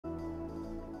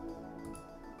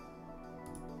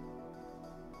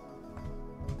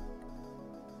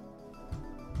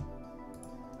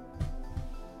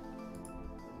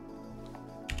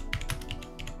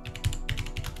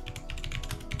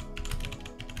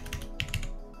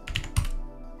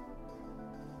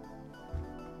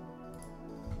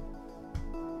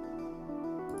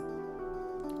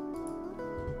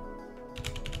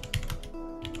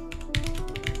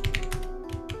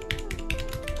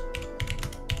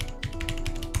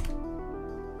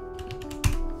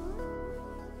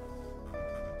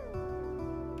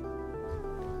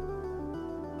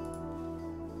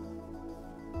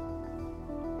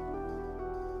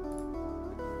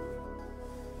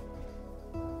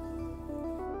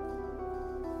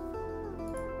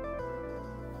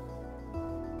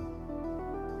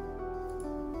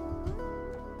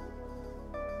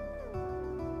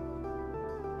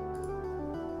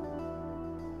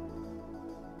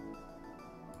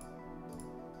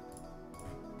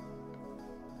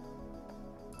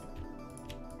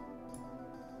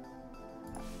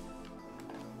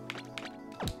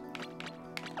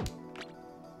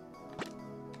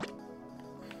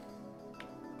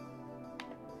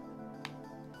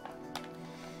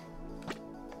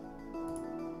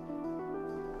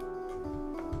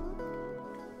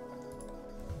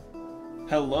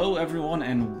Hello everyone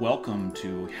and welcome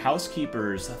to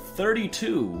Housekeepers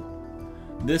 32.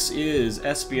 This is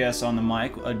SBS on the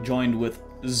mic, joined with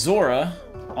Zora,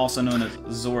 also known as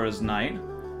Zora's Night.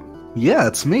 Yeah,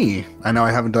 it's me. I know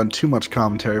I haven't done too much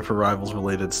commentary for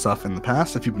Rivals-related stuff in the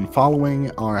past. If you've been following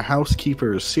our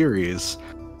Housekeepers series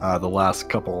the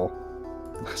last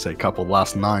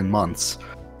last 9 months,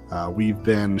 we've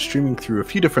been streaming through a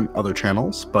few different other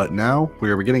channels, but now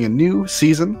we're beginning a new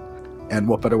season. And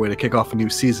what better way to kick off a new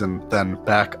season than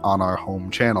back on our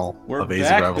home channel of AZ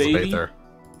Rivals baby. Aether.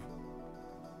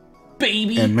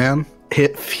 Baby! And man,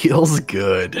 it feels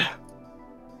good.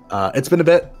 It's been a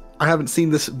bit. I haven't seen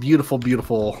this beautiful,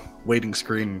 beautiful waiting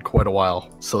screen in quite a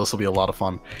while, so this will be a lot of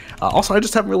fun. Also, I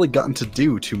just haven't really gotten to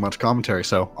do too much commentary,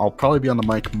 so I'll probably be on the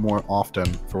mic more often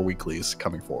for weeklies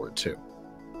coming forward too.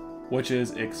 Which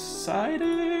is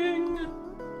exciting.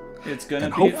 It's gonna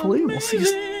and be hopefully amazing. We'll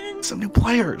see some new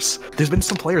players. There's been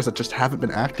some players that just haven't been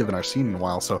active in our scene in a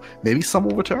while, so maybe some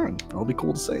will return. It'll be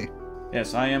cool to see.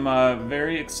 Yes, I am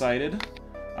very excited.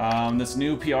 This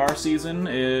new PR season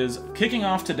is kicking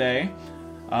off today.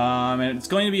 And it's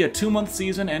going to be a 2-month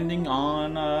season ending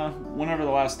on whenever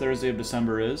the last Thursday of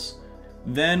December is.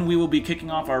 Then we will be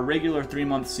kicking off our regular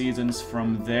 3-month seasons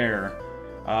from there.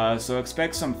 So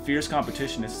expect some fierce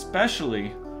competition,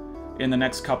 especially in the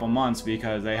next couple months,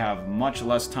 because they have much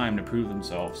less time to prove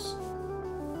themselves.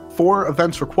 4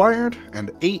 events required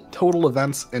and 8 total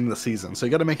events in the season, so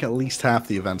you got to make at least half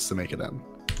the events to make it in.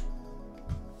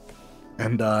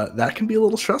 And that can be a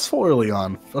little stressful early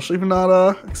on, especially if you're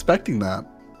not expecting that.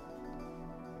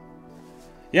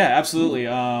 Yeah, absolutely.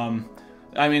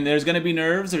 I mean, there's going to be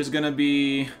nerves, there's going to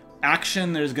be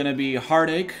action, there's going to be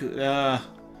heartache, but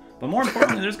more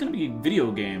importantly, there's going to be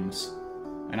video games.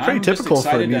 And pretty I'm just typical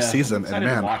for a new excited season,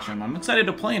 to watch them. I'm excited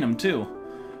to play them too.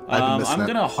 I'm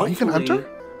gonna hopefully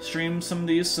stream some of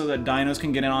these so that dinos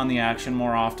can get in on the action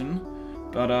more often.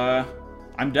 But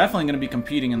I'm definitely gonna be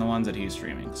competing in the ones that he's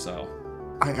streaming. So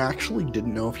I actually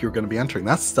didn't know if you were going to be entering.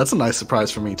 That's a nice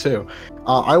surprise for me too.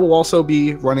 I will also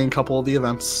be running a couple of the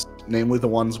events, namely the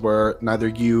ones where neither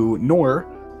you nor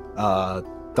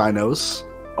dinos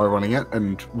are running it,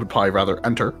 and would probably rather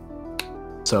enter.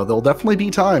 So there'll definitely be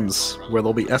times where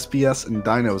there'll be SBS and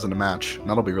dinos in a match, and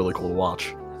that'll be really cool to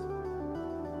watch.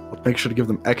 Let's make sure to give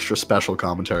them extra special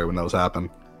commentary when those happen.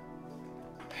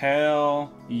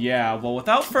 Hell yeah. Well,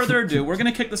 without further ado, we're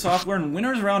going to kick this off. We're in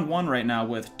Winners Round 1 right now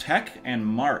with Tech and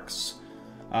Marks.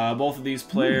 Both of these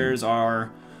players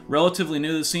are relatively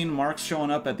new to the scene. Marks showing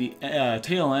up at the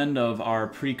tail end of our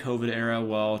pre-COVID era,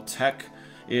 while Tech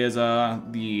is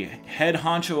the head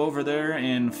honcho over there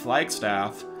in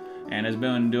Flagstaff, and has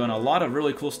been doing a lot of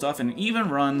really cool stuff, and even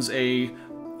runs a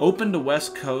Open to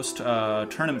West Coast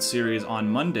tournament series on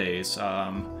Mondays.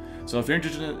 So if you're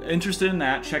interested in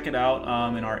that, check it out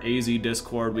in our AZ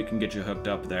Discord. We can get you hooked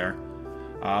up there.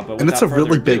 And it's a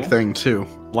really big thing too.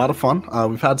 A lot of fun.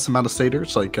 We've had some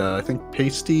out-of-staters, like I think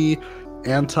Pasty,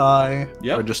 Anti,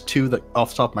 or just 2 that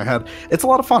off the top of my head. It's a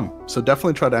lot of fun, so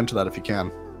definitely try to enter that if you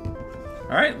can.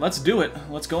 All right, let's do it.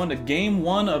 Let's go into Game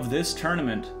 1 of this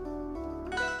tournament.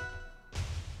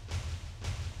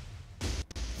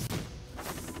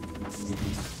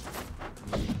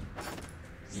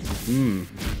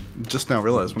 Just now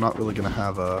realized we're not really going to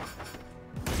have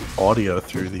audio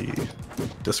through the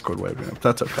Discord webcam, but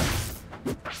that's okay.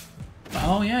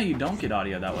 Oh yeah, you don't get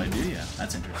audio that way, do you?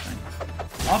 That's interesting.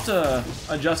 I'll have to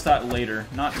adjust that later.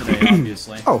 Not today,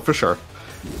 obviously. Oh, for sure.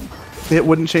 It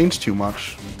wouldn't change too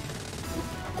much.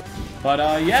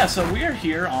 But yeah, so we are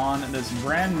here on this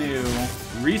brand new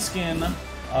reskin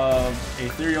of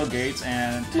Ethereal Gates,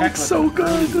 and Tech looks so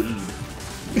good.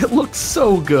 It looks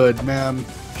so good, man.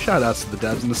 Shoutouts to the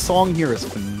devs, and the song here is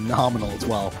phenomenal as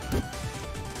well.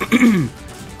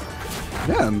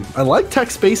 Man, I like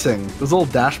tech spacing. Those little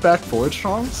dashback forward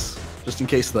strongs, just in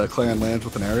case the clan lands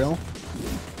with an aerial.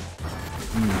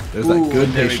 There's that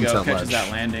good patience at ledge.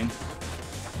 That landing.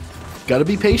 Gotta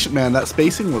be patient, man. That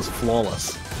spacing was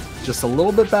flawless. Just a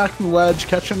little bit back from the ledge.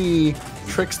 Catch any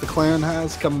tricks the clan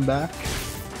has coming back.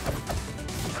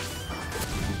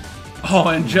 Oh,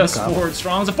 and just forward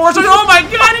strongs. A forward strong. Oh my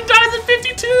god, it dies at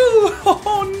 52!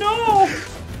 Oh no!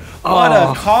 What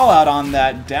a call out on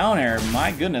that down air.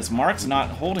 My goodness, Mark's not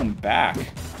holding back.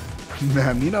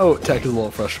 Man, you know Tech is a little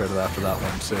frustrated after that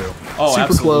one too. Oh, super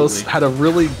absolutely. Close. Had a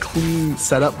really clean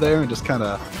setup there and just kind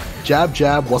of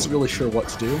jab, wasn't really sure what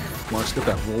to do. Mark's got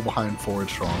that roll behind forward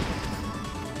strong.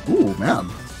 Ooh, man.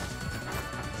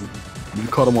 You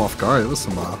caught him off guard. It was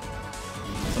some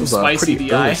spicy pretty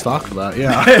DI. early stock for that,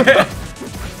 yeah.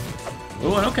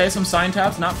 Oh, and okay, some sign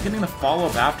taps, not getting the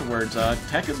follow-up afterwards.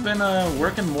 Tech has been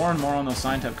working more and more on those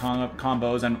sign tap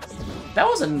combos, and that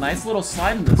was a nice little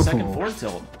slide into the second forward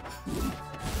tilt.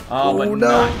 But no.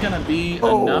 not gonna be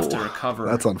enough to recover.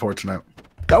 That's unfortunate.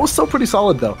 That was still pretty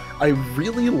solid, though. I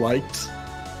really liked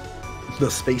the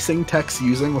spacing Tech's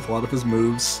using with a lot of his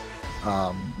moves.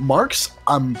 Marks,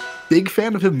 I'm big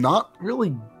fan of him not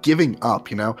really giving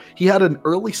up, you know? He had an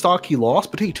early stock he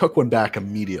lost, but he took one back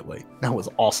immediately. That was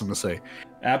awesome to see.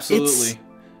 Absolutely.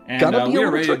 And we are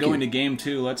ready to go into game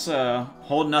 2. Let's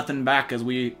hold nothing back as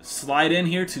we slide in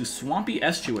here to Swampy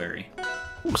Estuary.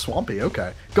 Ooh, Swampy,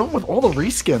 okay. Going with all the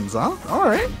reskins, huh?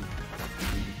 Alright.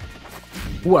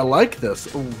 Ooh, I like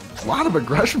this. Ooh, a lot of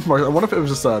aggression from Marks. I wonder if it was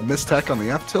just a missed Tech on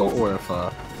the F-tilt, or if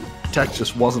Tech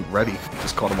just wasn't ready.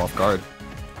 Just caught him off guard.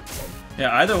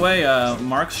 Yeah, either way,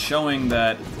 Mark's showing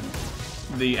that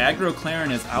the aggro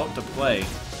Clarin is out to play.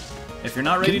 If you're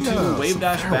not ready to wave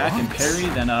dash back and parry,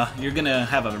 then you're gonna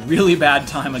have a really bad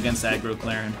time against aggro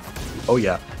Clarin. Oh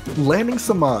yeah. Landing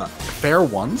some fair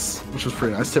ones, which was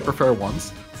pretty nice. Tip for fair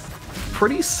ones.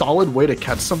 Pretty solid way to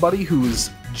catch somebody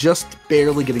who's just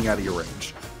barely getting out of your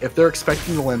range. If they're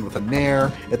expecting to land with a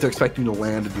nair, if they're expecting to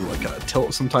land and do like a tilt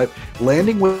of some type,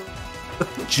 landing with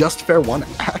just fair one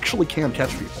actually can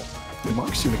catch people. And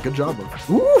Mark's doing a good job of it.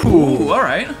 Ooh,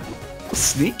 alright.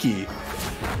 Sneaky.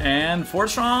 And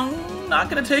 4-strong,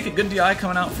 not going to take a good DI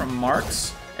coming out from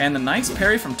Marks. And the nice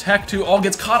parry from Tech, too. All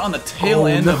gets caught on the tail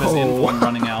end of his info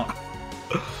running out.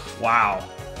 Wow.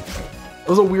 It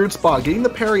was a weird spot. Getting the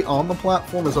parry on the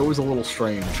platform is always a little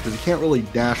strange, because you can't really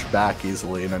dash back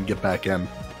easily and then get back in.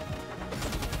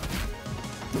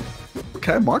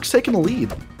 Okay, Mark's taking the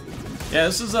lead. Yeah,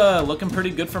 this is looking pretty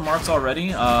good for Marks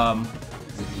already.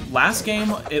 Last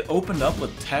game, it opened up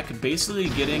with Tech basically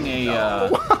getting a...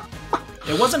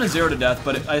 it wasn't a 0 to death,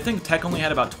 but I think Tech only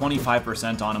had about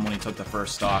 25% on him when he took the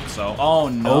first stock, so... Oh,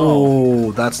 no.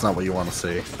 Oh, that's not what you want to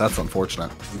see. That's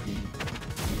unfortunate.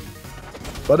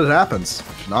 But it happens.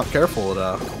 If you're not careful,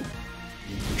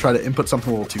 try to input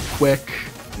something a little too quick,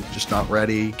 just not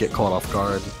ready, get caught off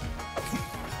guard.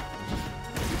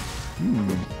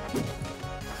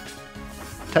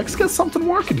 Tech's got something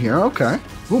working here, okay.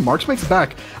 Ooh, Marks makes it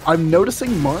back. I'm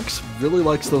noticing Marks really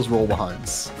likes those roll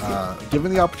behinds.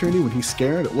 Given the opportunity when he's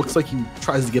scared, it looks like he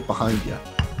tries to get behind you.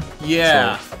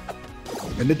 Yeah. So,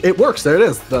 and it works, there it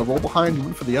is. The roll behind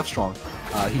went for the F-strong.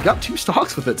 He got 2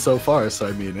 stocks with it so far, so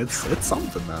I mean, it's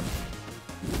something, man.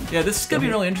 Yeah, this is going to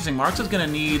be really interesting. Marks is going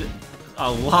to need a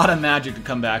lot of magic to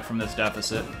come back from this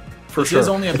deficit. For this sure. Is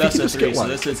only a best of 3, so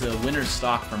this is a winner's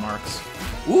stock for Marks.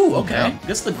 Ooh, okay. Yeah.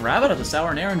 Gets the grab out of the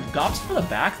sour nair and gops for the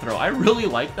back throw. I really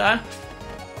like that.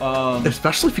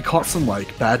 Especially if he caught some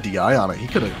like bad DI on it. He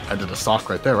could have ended a stock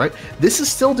right there, right? This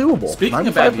is still doable. Speaking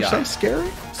of bad DI. Scary?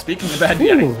 Speaking of bad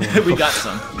DI, we got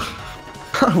some.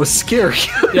 That was scary.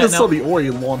 Yeah, I saw the Ori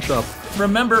launch up.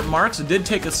 Remember, Marks did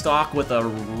take a stock with a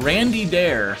Randy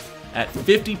Dare at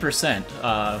 50%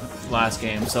 last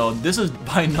game, so this is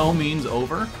by no means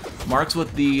over. Marks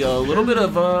with the little bit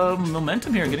of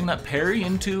momentum here, getting that parry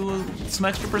into some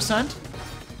extra percent.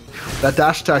 That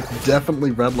dash attack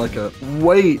definitely read like a...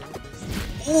 Wait.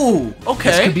 Ooh, okay.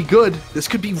 This could be good. This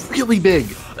could be really big.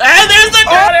 And there's the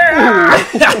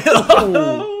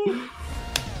oh!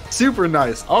 Super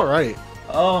nice. All right.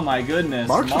 Oh my goodness.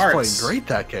 Marks was playing great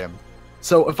that game.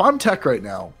 So if I'm Tech right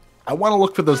now, I want to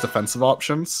look for those defensive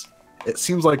options. It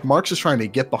seems like Marks is trying to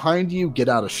get behind you, get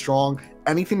out of strong,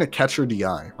 anything to catch your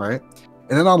DI, right?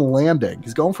 And then on landing,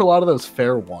 he's going for a lot of those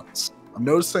fair ones. I'm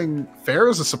noticing fair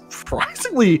is a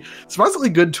surprisingly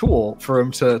good tool for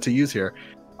him to use here.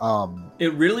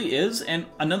 It really is, and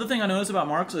another thing I noticed about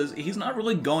Marks is he's not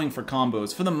really going for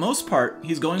combos. For the most part,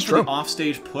 he's going for the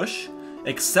offstage push,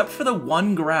 except for the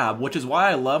one grab, which is why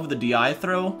I love the DI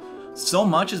throw so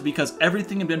much, is because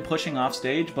everything had been pushing off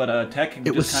stage, but Tech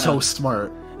it was so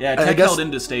smart. Yeah, Tech held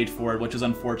into stage for it, which is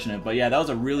unfortunate, but yeah, that was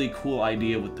a really cool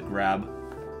idea with the grab.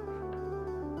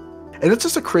 And it's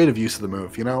just a creative use of the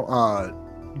move, you know?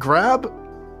 Grab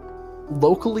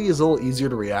locally is a little easier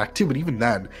to react to, but even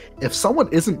then, if someone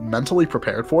isn't mentally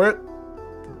prepared for it,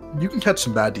 you can catch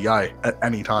some bad DI at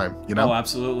any time, you know? Oh,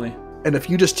 absolutely. And if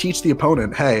you just teach the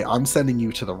opponent, hey, I'm sending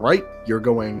you to the right, you're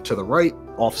going to the right,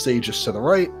 off stage is to the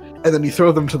right, and then you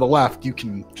throw them to the left, you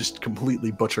can just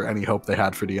completely butcher any hope they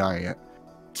had for DIing it.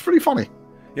 It's pretty funny.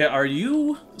 Yeah, are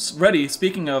you ready,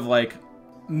 speaking of, like,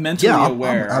 mentally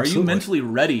aware, are you mentally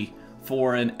ready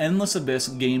for an Endless Abyss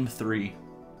Game 3?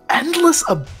 Endless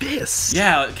Abyss?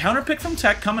 Yeah, counterpick from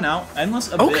Tech coming out,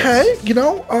 Endless Abyss. Okay, you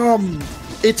know,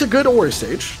 it's a good Ori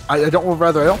stage. I don't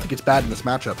think it's bad in this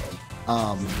matchup.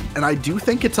 And I do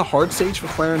think it's a hard stage for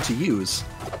Clarin to use.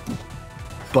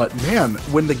 But man,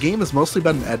 when the game has mostly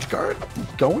been an edge guard,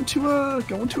 go into a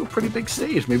pretty big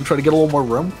stage. Maybe try to get a little more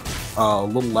room, a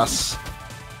little less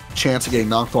chance of getting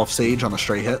knocked off stage on a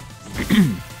straight hit.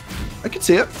 I can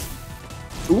see it.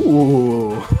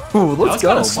 Ooh, let's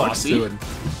go.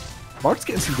 Mark's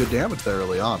getting some good damage there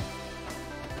early on.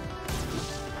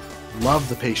 Love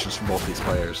the patience from both these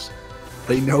players.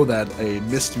 They know that a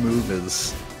missed move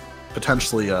is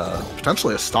potentially a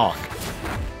stock.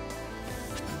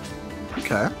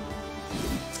 Okay.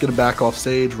 Let's get him back off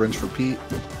stage, rinse, repeat.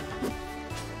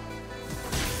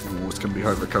 Ooh, it's going to be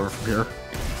hard to recover from here.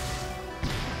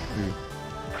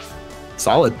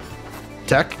 Solid.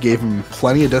 Tech gave him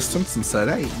plenty of distance and said,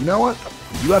 hey, you know what?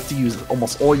 You have to use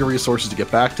almost all your resources to get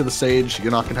back to the stage.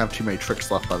 You're not going to have too many tricks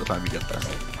left by the time you get there.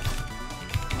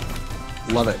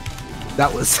 Love it.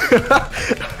 That was...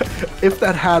 if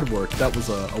that had worked, that was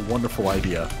a wonderful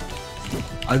idea.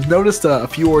 I've noticed a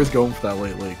few always going for that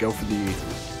lately. Go for the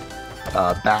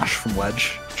bash from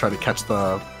ledge. Try to catch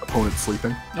the opponent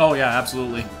sleeping. Oh yeah,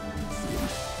 absolutely.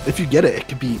 If you get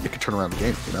it, it could turn around the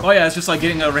game, you know? Oh yeah, it's just like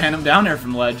getting a random down air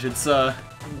from ledge. It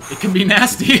can be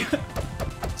nasty.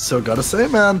 So gotta say,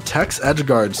 man, Tech's edge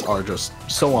guards are just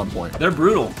so on point. They're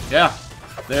brutal, yeah.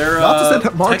 They're not to say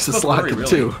that Marks is slacking really.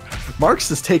 too.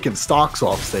 Marks is taking stocks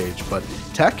off stage, but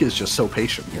Tech is just so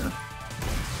patient here.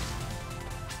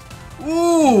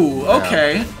 Ooh,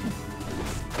 okay.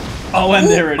 Oh, and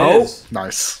there it is.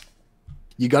 Nice.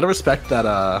 You gotta respect that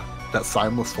that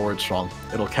Simeless forward strong.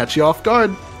 It'll catch you off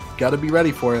guard. Gotta be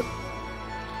ready for it.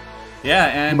 Yeah,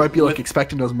 and you might be like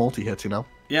expecting those multi-hits, you know?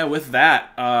 Yeah, with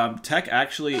that, Tech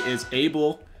actually is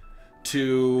able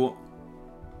to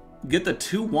get the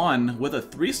 2-1 with a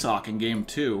 3-stock in game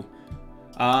 2.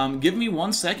 Give me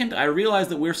 1 second. I realize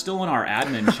that we're still in our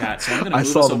admin chat, so I'm going to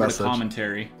move us over to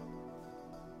commentary.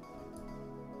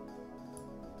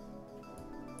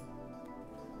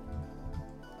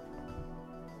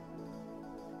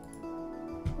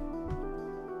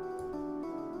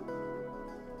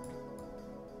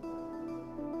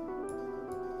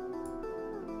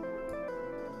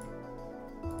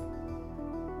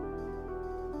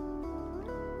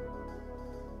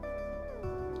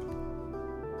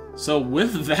 So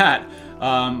with that,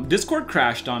 Discord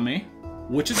crashed on me,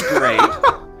 which is great.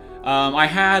 I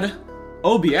had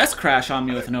OBS crash on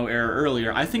me with no error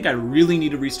earlier. I think I really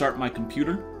need to restart my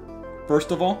computer,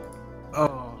 first of all.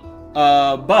 Oh.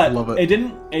 But love it.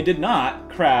 It did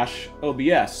not crash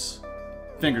OBS.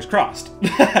 Fingers crossed.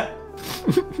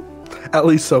 At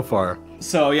least so far.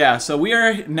 So yeah, so we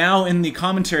are now in the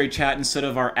commentary chat instead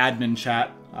of our admin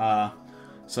chat.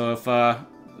 So if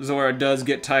Zora does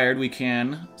get tired, we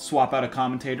can swap out a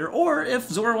commentator, or if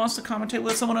Zora wants to commentate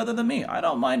with someone other than me, I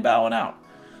don't mind bowing out.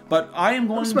 But I am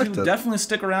going to definitely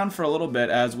stick around for a little bit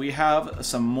as we have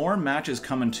some more matches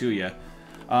coming to you.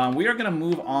 We are going to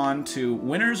move on to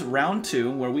Winners Round 2,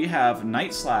 where we have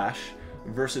Night Slash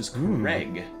versus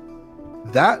Craig.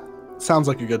 That sounds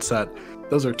like a good set.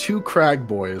 Those are two Crag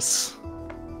boys,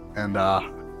 and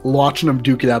watching them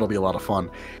duke it out will be a lot of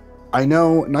fun. I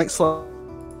know Night Slash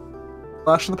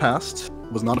in the past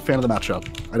was not a fan of the matchup.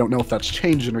 I don't know if that's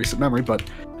changed in recent memory, but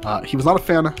he was not a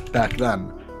fan back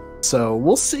then. So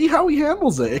we'll see how he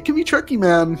handles it. It can be tricky,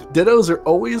 man. Dittos are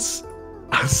always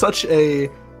such a... I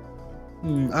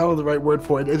don't know the right word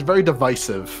for it. It's very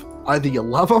divisive. Either you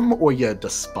love them or you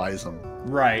despise them.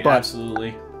 Right, but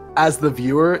absolutely. As the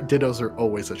viewer, Dittos are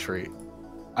always a treat.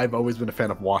 I've always been a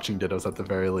fan of watching Dittos at the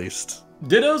very least.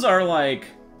 Dittos are like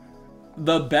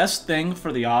the best thing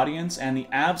for the audience and the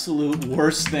absolute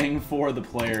worst thing for the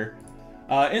player.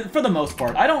 For the most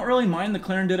part. I don't really mind the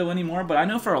Clarin Ditto anymore, but I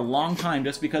know for a long time,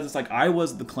 just because it's like I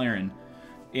was the Clarin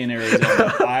in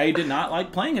Arizona, I did not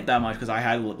like playing it that much because I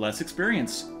had less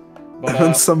experience. But, and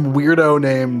then some weirdo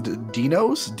named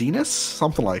Dinos?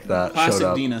 Something like that showed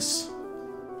up. Dinos.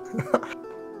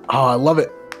 Oh, I love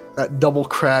it. That double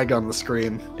Crag on the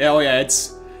screen. Yeah, oh yeah,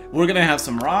 we're gonna have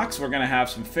some rocks, we're gonna have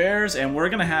some fairs, and we're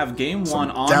gonna have game one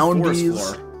on Forest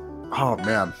Floor. Oh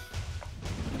man,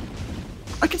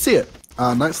 I can see it.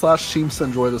 Night Slash seems to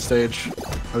enjoy the stage.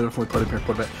 I definitely put him here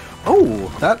quite a bit. Oh,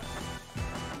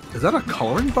 is that a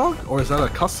coloring bug or is that a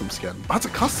custom skin? Oh, that's a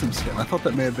custom skin. I thought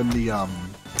that may have been the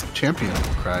champion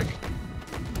Crag.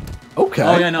 Okay.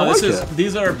 Oh yeah, no,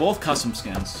 these are both custom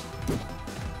skins.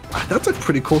 That's a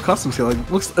pretty cool custom skin.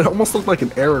 Like, it almost looked like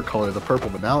an error color, the purple,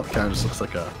 but now it kind of just looks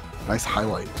like a nice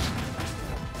highlight.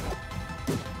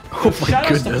 Oh my Shout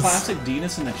goodness! Shout out to Classic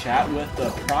Dinos in the chat with the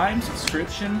Prime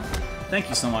subscription. Thank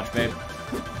you so much, babe.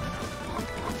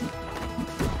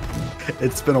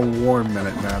 It's been a warm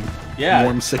minute, man. Yeah.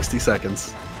 Warm 60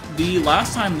 seconds. The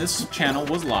last time this channel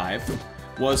was live,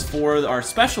 was for our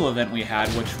special event we had,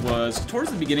 which was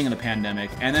towards the beginning of the pandemic,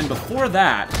 and then before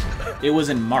that, it was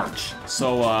in March.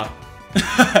 So, oh,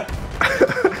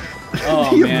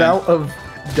 the man. amount of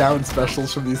down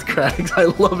specials from these crags, I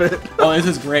love it. Oh, this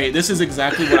is great. This is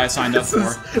exactly what I signed up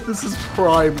for. This is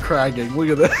prime cragging. Look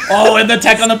at this. Oh, and the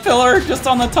tech on the pillar, just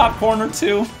on the top corner,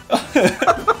 too.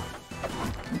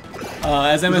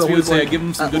 As MSB would say, give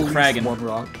him some good cragging. One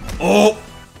rock. Oh!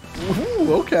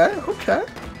 Ooh, okay, okay.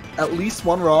 At least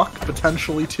one rock,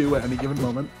 potentially two at any given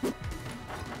moment.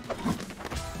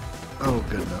 Oh,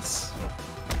 goodness.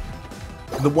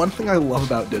 The one thing I love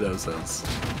about Dittos is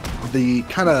the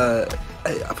kind of,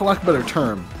 for lack of a better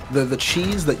term, the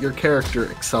cheese that your character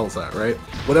excels at, right?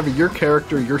 Whatever your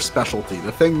character, your specialty,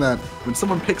 the thing that when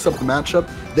someone picks up the matchup,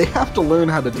 they have to learn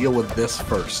how to deal with this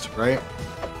first, right?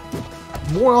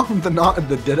 More often than not in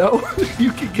the Ditto,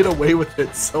 you can get away with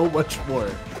it so much more.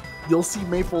 You'll see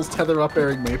Maples tether up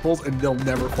airing Maples, and they'll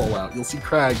never fall out. You'll see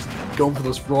Crags going for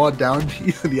this raw down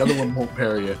piece, and the other one won't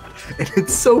parry it. And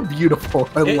it's so beautiful.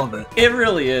 I love it. It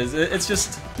really is. It's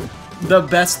just the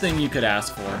best thing you could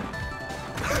ask for.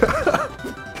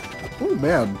 Oh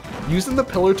man, using the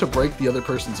pillar to break the other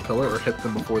person's pillar or hit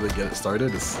them before they get it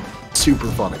started is super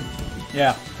funny.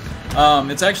 Yeah.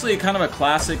 It's actually kind of a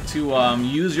classic to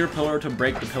use your pillar to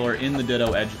break the pillar in the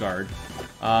Ditto edgeguard.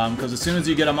 Because as soon as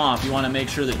you get them off, you want to make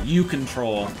sure that you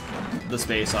control the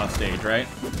space off stage, right?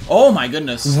 Oh my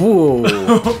goodness! Whoa!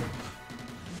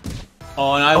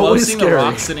 Oh, and I love seeing scary. the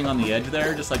rock sitting on the edge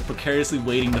there, just like precariously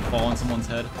waiting to fall on someone's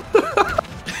head.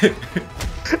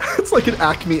 It's like an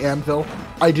Acme anvil.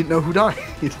 I didn't know who died.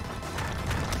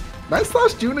 Nice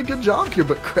Slash doing a good job here,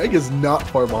 but Craig is not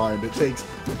far behind. It takes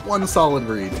one solid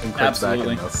read, and Craig's back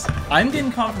in this. I'm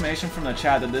getting confirmation from the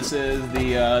chat that this is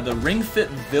the Ring Fit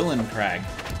Villain Crag.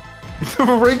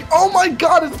 Oh my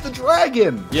god, it's the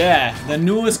dragon! Yeah, the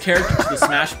newest character to the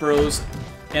Smash Bros.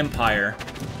 Empire.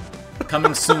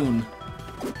 Coming soon.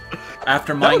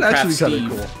 After Minecraft Steve.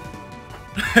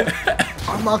 Cool.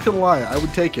 I'm not gonna lie, I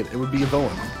would take it. It would be a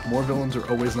villain. More villains are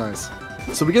always nice.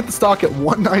 So we get the stock at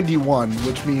 191,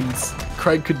 which means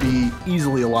Craig could be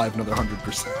easily alive another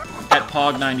 100%. At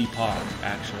Pog 90 Pog,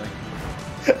 actually.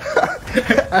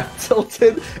 At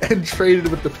tilted and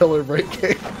traded with the pillar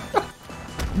breaking.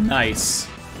 Nice.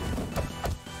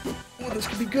 Oh, this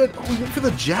could be good. Oh, we went for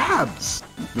the jabs.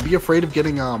 We'd be afraid of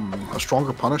getting a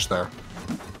stronger punish there.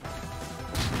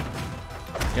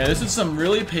 Yeah, this is some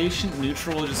really patient,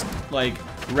 neutral, just like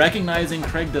recognizing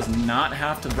Craig does not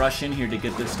have to rush in here to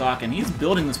get this stock, and he's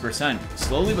building this percent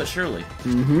slowly but surely.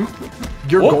 Mm-hmm.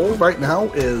 Your goal right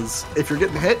now is if you're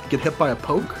getting hit, get hit by a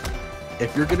poke.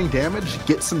 If you're getting damage,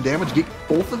 get some damage. Get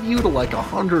both of you to like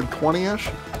 120-ish.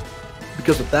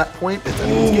 Because at that point, it's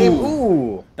anyone's game.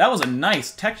 Ooh! That was a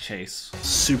nice tech chase.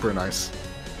 Super nice.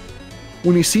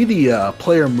 When you see the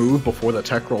player move before the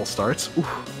tech roll starts, ooh,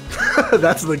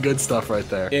 that's the good stuff right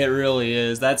there. It really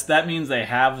is. That means they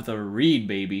have the read,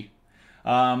 baby.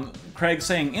 Craig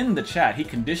saying in the chat, he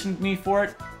conditioned me for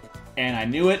it, and I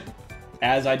knew it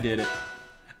as I did it.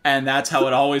 And that's how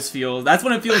it always feels. That's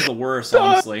when it feels the worst,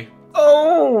 honestly.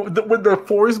 Oh, when the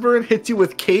Forsberg hits you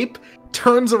with cape,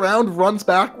 turns around, runs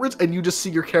backwards, and you just see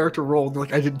your character roll, and you're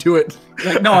like, I didn't do it.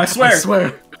 Like, no, I swear. I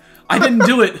swear. I didn't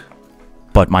do it.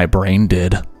 But my brain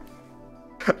did.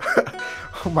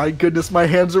 Oh my goodness, my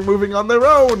hands are moving on their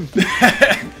own.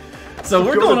 So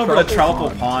we're going over to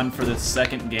Troupple Pond for this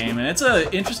second game, and it's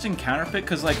an interesting counter pick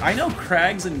because, like, I know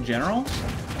Crags in general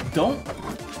don't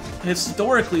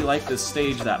historically like this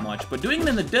stage that much, but doing it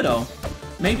in the Ditto,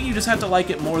 maybe you just have to like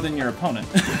it more than your opponent.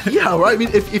 Yeah, right. I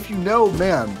mean, if you know,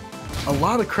 man, a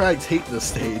lot of Crags hate this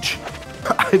stage.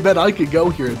 I bet I could go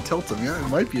here and tilt him. Yeah, it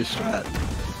might be a strat.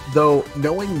 Though,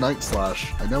 knowing Night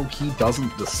Slash, I know he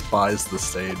doesn't despise the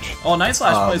stage. Oh, Night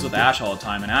Slash plays with Ash all the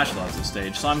time, and Ash loves the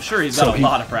stage, so I'm sure he's got a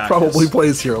lot of practice. Probably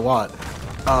plays here a lot.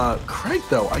 Craig,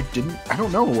 though, I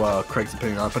don't know Craig's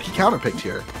opinion on it, but he counterpicked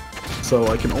here. So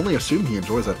I can only assume he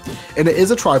enjoys it. And it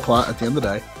is a triplat at the end of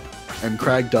the day. And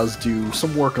Craig does do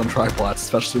some work on triplats,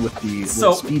 especially with the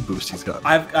little speed boost he's got.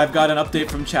 I've got an update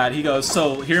from Chad. He goes,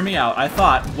 so hear me out. I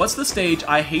thought, what's the stage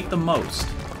I hate the most?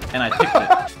 And I picked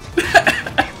it.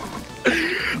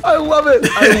 I love it.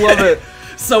 I love it.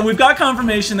 So we've got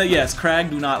confirmation that yes, Crag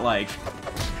do not like.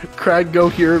 Crag go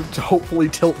here to hopefully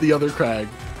tilt the other Crag.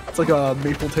 It's like a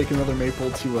Maple taking another Maple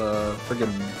to a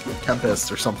friggin'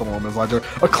 Tempest or something along those lines. Or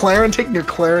a Clarin taking a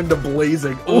Clarin to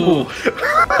Blazing. Ooh.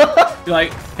 You're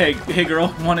like, hey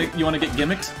girl, you wanna get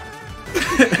gimmicks?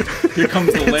 Here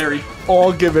comes the Larry.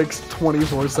 All gimmicks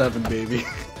 24/7, baby.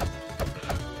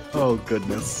 Oh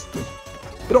goodness.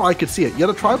 But no, I could see it. You had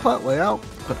a triplat layout.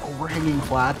 but overhanging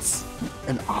flats,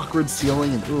 an awkward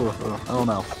ceiling, and I don't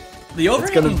know. The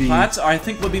overhanging flats, I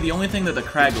think, would be the only thing that the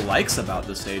Crag likes about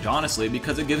this stage, honestly,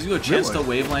 because it gives you a chance to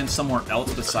waveland somewhere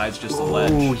else besides just the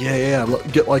ledge. Oh, yeah.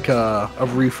 Get like a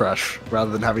refresh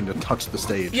rather than having to touch the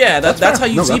stage. Yeah, that's how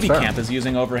you ZB Camp, is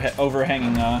using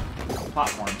overhanging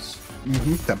platforms.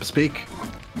 Tempest Peak.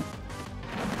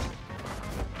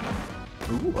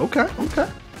 Ooh, okay.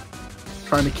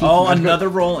 Trying to keep... Oh, another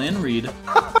roll in, Reed.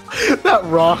 That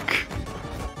rock.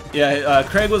 Yeah,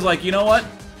 Craig was like, you know what?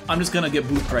 I'm just gonna get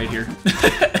booped right here.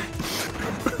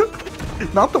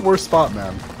 Not the worst spot,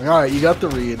 man. Alright, you got the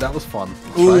read. That was fun.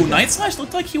 Ooh, Night Slash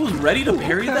looked like he was ready to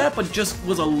parry that, but just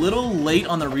was a little late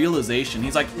on the realization.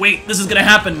 He's like, wait, this is gonna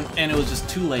happen, and it was just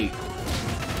too late.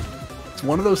 It's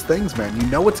one of those things, man. You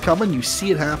know it's coming, you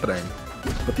see it happening.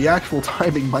 But the actual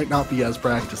timing might not be as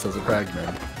practiced as a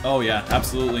Fragman. Oh yeah,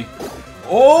 absolutely.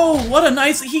 Oh, what a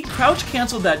nice... He crouch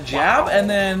canceled that jab and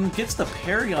then gets the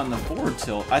parry on the forward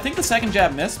tilt. I think the second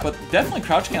jab missed, but definitely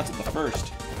crouch canceled the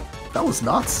first. That was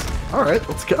nuts. Alright,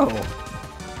 let's go.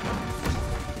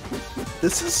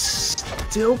 This is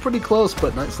still pretty close,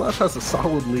 but Night Slash has a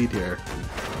solid lead here.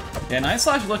 Yeah, Night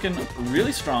Slash looking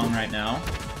really strong right now.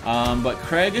 But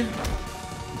Craig,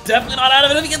 definitely not out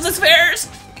of it if he gets this first!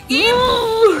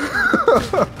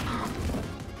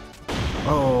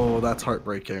 Oh, that's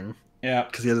heartbreaking. Yeah.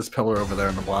 Because he has his pillar over there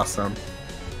in the blast zone.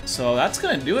 So that's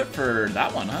going to do it for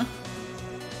that one, huh?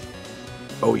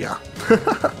 Oh, yeah.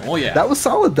 Oh, yeah. That was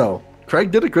solid, though. Craig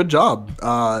did a good job.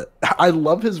 I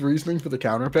love his reasoning for the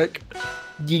counter pick.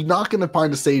 You're not going to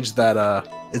find a stage that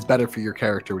is better for your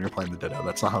character when you're playing the Ditto.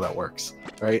 That's not how that works,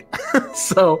 right?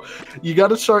 So you got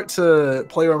to start to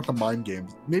play around with the mind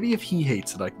games. Maybe if he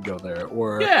hates it, I can go there.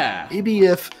 Or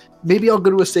maybe I'll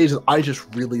go to a stage that I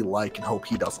just really like and hope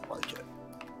he doesn't like it.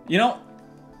 You know,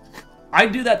 I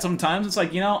do that sometimes. It's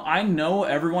like, you know, I know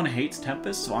everyone hates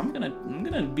Tempest, so I'm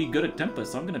gonna be good at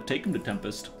Tempest. I'm gonna take him to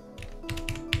Tempest.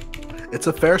 It's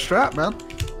a fair strat, man.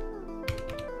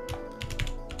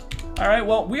 Alright,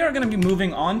 well, we are gonna be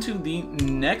moving on to the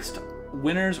next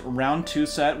winners round 2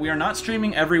 set. We are not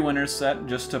streaming every winners set,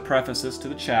 just to preface this to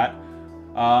the chat.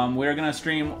 We are gonna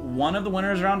stream one of the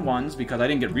winners round 1s because I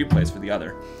didn't get replays for the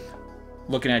other.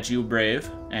 Looking at you,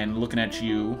 Brave, and looking at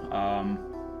you,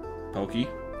 Pokey.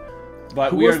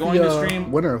 But we are going to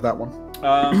stream winner of that one.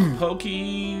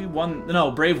 Pokey won.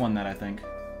 No, Brave won that, I think.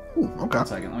 Ooh, okay. 1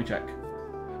 second, let me check.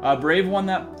 Brave won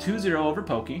that 2-0 over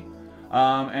Pokey,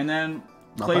 and then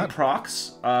played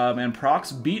Prox, and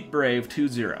Prox beat Brave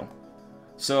 2-0.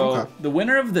 So the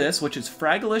winner of this, which is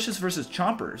Fragalicious versus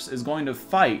Chompers, is going to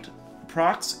fight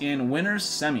Prox in winners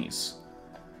semis.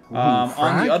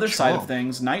 On the other side of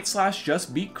things, Night Slash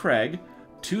just beat Craig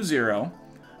 2-0.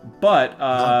 But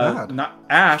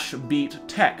Ash beat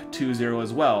Tech 2-0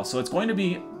 as well. So it's going to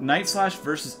be Night Slash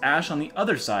versus Ash on the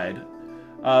other side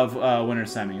of winner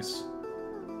semis.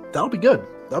 That'll be good.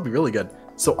 That'll be really good.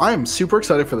 So I am super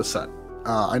excited for this set.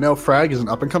 I know Frag is an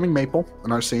up-and-coming Maple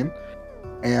in our scene.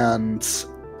 And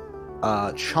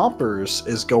Chompers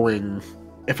is going...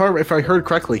 If I heard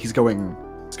correctly, he's going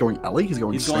Ellie? He's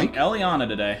going Snake? Going Eliana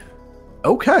today.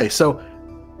 Okay, so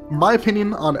my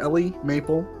opinion on Ellie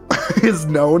Maple is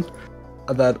known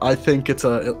that I think it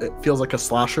feels like a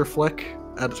slasher flick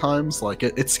at times. Like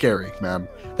it's scary, man.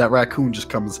 That raccoon just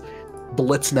comes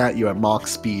blitzing at you at Mach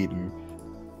speed, and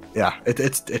yeah,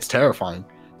 it's terrifying.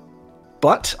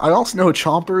 But I also know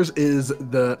Chompers is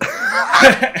the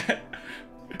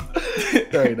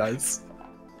very nice.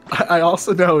 I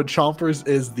also know Chompers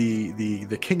is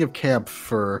the king of camp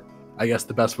for, I guess,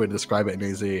 the best way to describe it in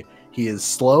AZ. He is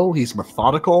slow, he's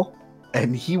methodical,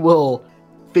 and he will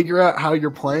figure out how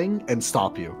you're playing and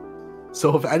stop you.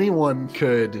 So if anyone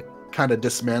could kind of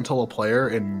dismantle a player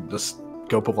in the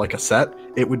scope of like a set,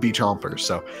 it would be Chompers.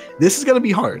 So this is going to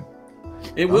be hard.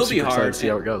 It will be hard to see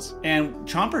how it goes. And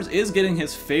Chompers is getting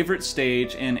his favorite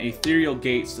stage in Ethereal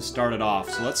Gates to start it off.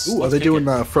 So let's. Are they doing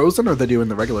Frozen or are they doing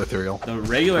the regular Ethereal? The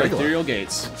regular Ethereal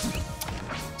Gates.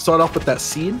 Start off with that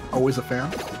scene. Always a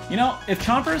fan. You know, if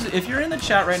Chompers, if you're in the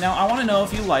chat right now, I want to know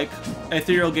if you like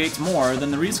Ethereal Gates more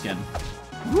than the reskin.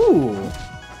 Ooh.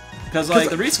 Because like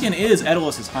the reskin is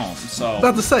Edelus's home, so.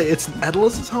 About to say it's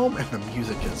Edelus's home and the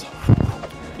music is.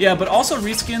 Yeah, but also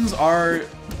reskins are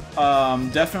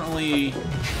definitely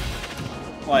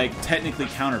like technically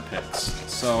counter picks.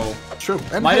 So true.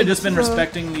 And might have just been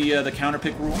respecting the counter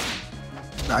pick rule.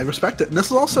 I respect it. And this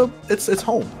is also it's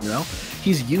home, you know?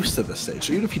 He's used to this stage.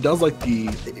 So even if he does like the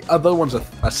other one's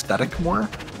aesthetic more,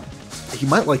 he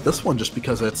might like this one just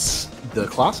because it's the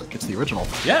classic, it's the original.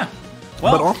 Yeah.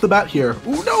 Well, but off the bat here,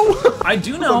 ooh no! I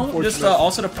do know, just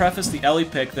also to preface the Ellie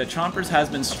pick, that Chompers has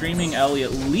been streaming Ellie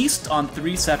at least on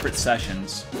 3 separate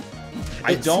sessions.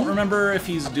 I don't remember if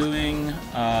he's doing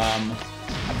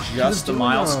just the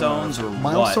milestones or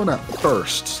milestone what. at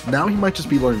first. Now he might just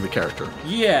be learning the character.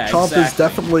 Yeah, Chomp exactly. is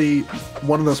definitely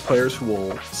one of those players who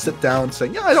will sit down and say,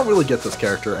 yeah, I don't really get this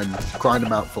character, and grind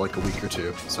him out for like a week or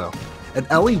two. So, and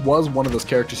Ellie was one of those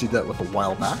characters he did with a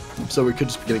while back, so we could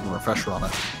just be getting a refresher on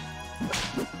it.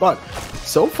 But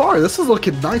so far, this is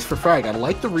looking nice for Frag. I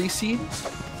like the reseed,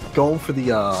 going for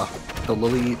the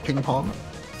Lily ping pong.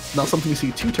 Not something you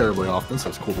see too terribly often, so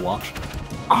it's cool to watch.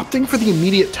 Opting for the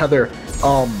immediate tether.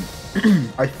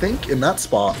 I think in that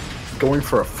spot, going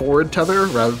for a forward tether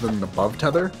rather than an above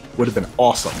tether would have been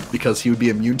awesome, because he would be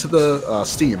immune to the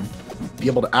steam, be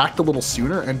able to act a little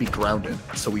sooner, and be grounded,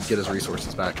 so we'd get his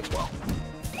resources back as well.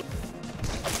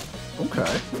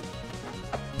 Okay.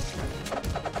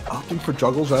 Opting for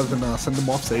juggles rather than send him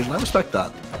off stage, and I respect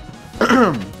that.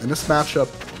 In this matchup,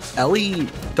 Ellie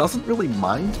doesn't really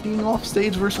mind being off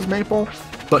stage versus Maple,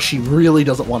 but she really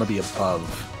doesn't want to be above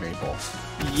Maple.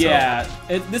 Yeah,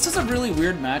 this is a really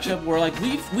weird matchup where like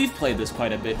we've played this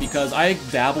quite a bit, because I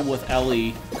dabble with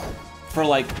Ellie for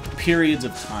like periods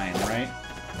of time, right?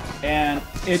 And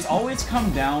it's always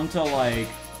come down to like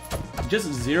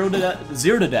just zero to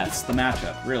deaths the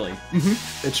matchup, really.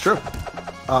 It's true.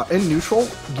 In neutral,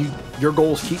 your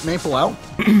goal is keep Maple out,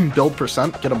 build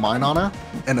percent, get a mine on her,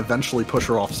 and eventually push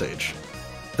her off stage.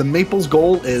 The Maple's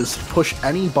goal is push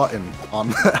any button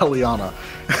on Eliana,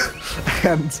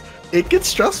 and it gets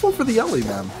stressful for the Ellie,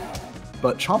 man.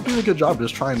 But Chomp doing a good job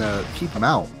just trying to keep him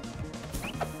out.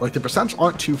 Like, the percents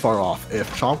aren't too far off. If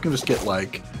Chomp can just get,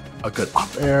 like, a good up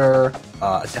air,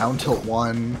 a down tilt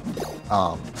one,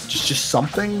 just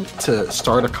something to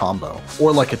start a combo.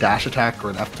 Or, like, a dash attack or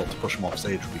an F tilt to push him off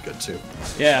stage would be good, too.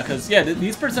 Yeah, because, yeah,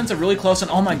 these percents are really close,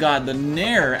 and oh my god, the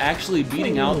Nair actually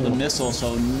beating out the missile,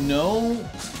 so no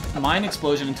mine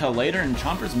explosion until later, and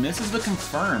Chompers misses the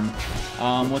confirm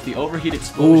with the overheat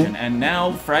explosion. And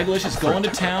now Fraglish is going to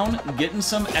town, getting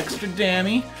some extra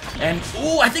dammy, and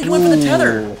I think he went for the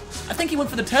tether. I think he went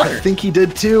for the tether. I think he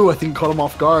did too. I think he caught him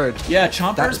off guard. Yeah,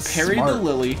 Chompers parried the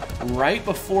Lily right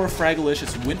before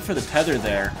Fragalicious went for the tether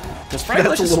there, because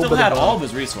Fragalicious still had all of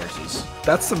his resources.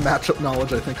 That's some matchup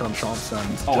knowledge, I think, on Chomp's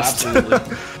end. Oh, absolutely.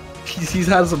 he's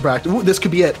had some practice. Ooh, this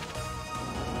could be it.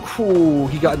 Ooh,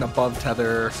 he got an above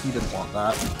tether. He didn't want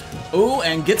that. Oh,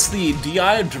 and gets the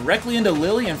DI directly into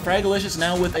Lily, and Fragalicious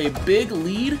now with a big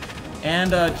lead,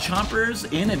 and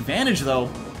Chompers in advantage, though.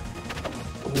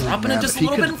 Dropping it just a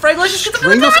little bit, and Fragalicious gets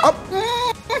bring us up.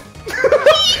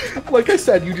 Like I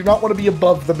said, you do not want to be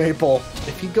above the Maple.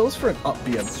 If he goes for an up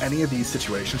B in any of these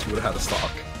situations, he would have had a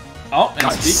stock. Oh,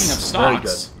 and speaking of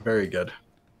stocks. Very good.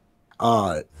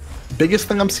 Very good. Biggest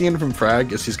thing I'm seeing from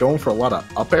Frag is he's going for a lot of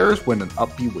up airs when an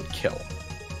up B would kill.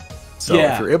 So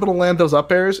if you're able to land those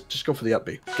up airs, just go for the up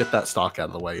B. Get that stock out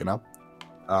of the way, you know?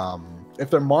 If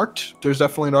they're marked, there's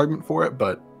definitely an argument for it,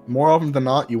 but more often than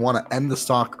not, you want to end the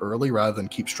stock early rather than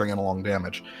keep stringing along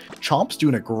damage. Chomp's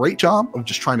doing a great job of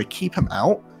just trying to keep him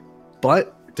out,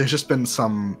 but there's just been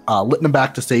some letting him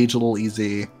back to stage a little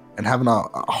easy and having a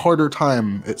harder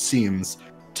time, it seems,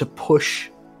 to push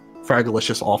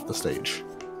Fragalicious off the stage.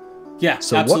 Yeah,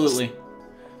 so absolutely.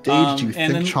 What stage do you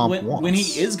think Chomp wants? When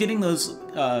he is getting those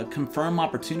confirm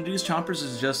opportunities, Chompers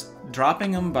is just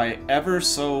dropping them by ever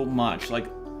so much. Like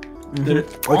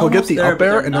he'll get the up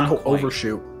air and then he'll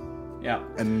overshoot. Yeah.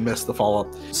 And miss the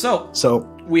follow-up. So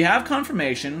we have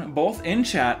confirmation, both in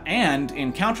chat and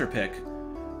in counterpick,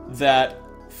 that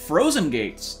Frozen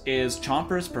Gates is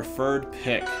Chomper's preferred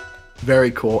pick.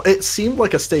 Very cool. It seemed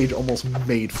like a stage almost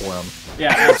made for him.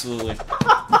 Yeah, absolutely.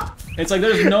 It's like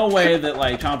there's no way that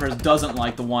like Chompers doesn't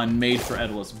like the one made for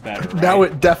Edalus better. Right? Now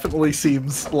it definitely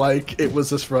seems like it was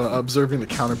just from observing the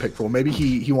counterpick rule. Maybe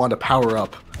he wanted to power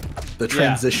up. The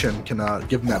transition can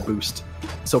give him that boost.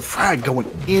 So Frag going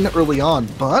in early on,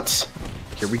 but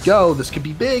here we go. This could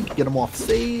be big. Get him off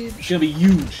stage. It's gonna be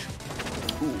huge.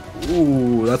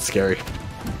 Ooh, that's scary.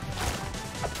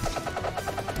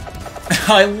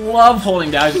 I love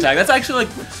holding dash attack. That's actually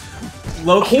like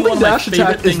low-key one of my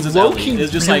favorite things as Ellie.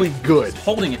 Is just really like good.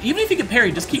 Holding it. Even if you get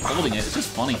parried, just keep holding it. It's just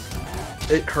funny.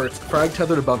 It hurts. Frag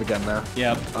tethered above again there.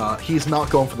 Yeah. He's not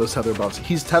going for those tether above.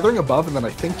 He's tethering above and then I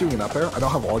think doing an up air. I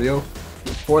don't have audio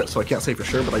for it, so I can't say for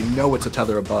sure, but I know it's a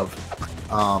tether above.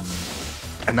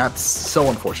 And that's so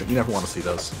unfortunate. You never want to see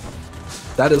those.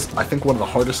 That is, I think, one of the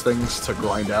hardest things to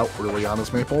grind out early on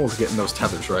as Maple is getting those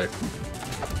tethers right.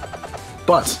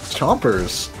 But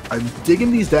Chompers, I'm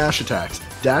digging these dash attacks.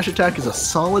 Dash attack is a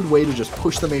solid way to just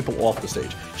push the Maple off the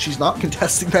stage. She's not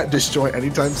contesting that disjoint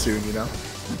anytime soon, you know?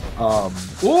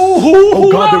 Oh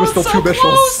god, there was still two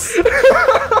missiles.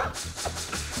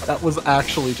 That was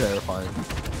actually terrifying.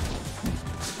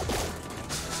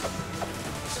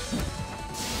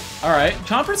 Alright,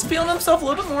 Chomper's feeling himself a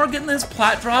little bit more, getting his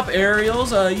plat drop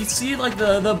aerials. You see, like,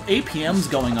 the APM's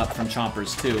going up from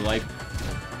Chompers, too. Like,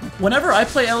 whenever I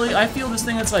play Ellie, I feel this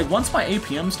thing that's like, once my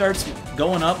APM starts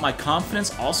going up, my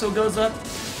confidence also goes up.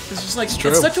 It's just like,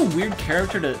 it's such a weird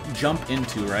character to jump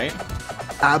into, right?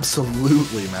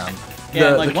 Absolutely, man.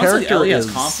 Yeah, like, once Ellie has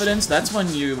confidence, that's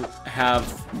when you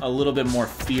have a little bit more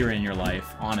fear in your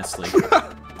life, honestly.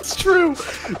 It's true,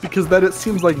 because then it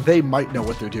seems like they might know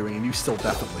what they're doing, and you still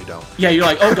definitely don't. Yeah, you're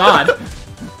like, oh god,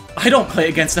 I don't play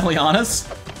against Elianas.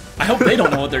 I hope they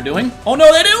don't know what they're doing. Oh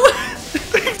no, they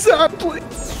do! Exactly.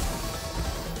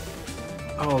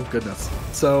 Oh goodness.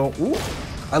 So, ooh,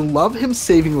 I love him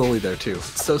saving Lily there too.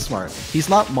 It's so smart. He's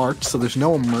not marked, so there's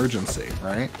no emergency,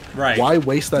 right? Right. Why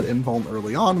waste that invuln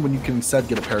early on when you can instead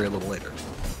get a parry a little later?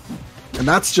 And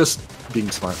that's just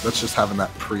being smart. That's just having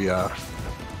that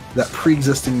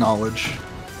pre-existing knowledge.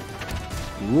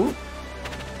 Ooh.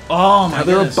 Oh my god.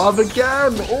 They're above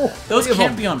again. Oh, those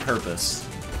can't be on purpose.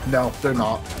 No, they're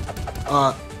not.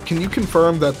 Can you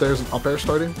confirm that there's an up air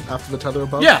starting after the tether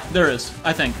above? Yeah, there is,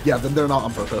 I think. Yeah, then they're not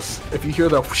on purpose. If you hear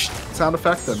the whoosh sound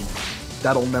effect, then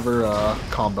that'll never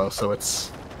combo, so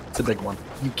it's a big one.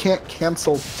 You can't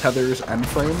cancel tethers end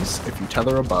frames if you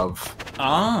tether above.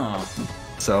 Ah.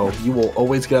 So you will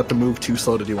always get the move too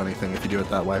slow to do anything if you do it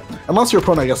that way. Unless your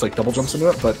opponent, I guess, like double jumps into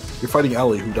it, but you're fighting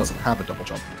Ellie who doesn't have a double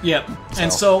jump. Yep. So.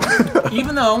 And so,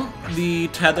 even though the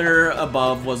tether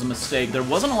above was a mistake, there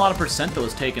wasn't a lot of percent that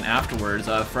was taken afterwards.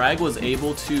 Frag was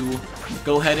able to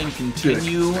go ahead and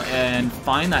continue and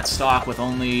find that stock with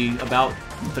only about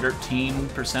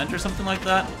 13% or something like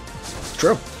that. It's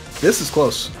true. This is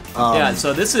close. Yeah,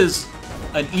 so this is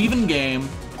an even game.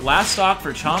 Last stock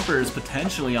for Chompers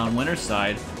potentially on winner's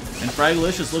side, and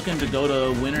Fragalicious looking to go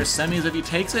to winner's semis if he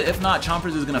takes it. If not,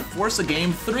 Chompers is going to force a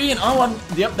game 3 and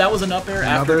yep, that was an up air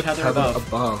after tether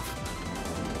above.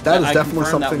 That is definitely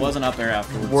something that was an up air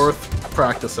afterwards. Worth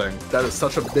practicing. That is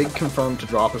such a big confirm to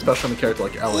drop, especially on a character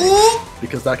like Ellie,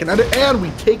 because that can end it. And we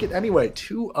take it anyway.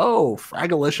 2-0,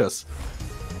 Fragalicious.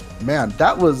 Man,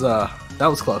 that was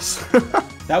close.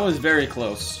 That was very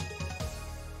close.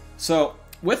 So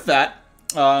with that.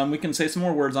 We can say some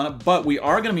more words on it, but we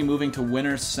are going to be moving to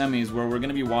winner's semis, where we're going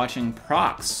to be watching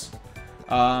Prox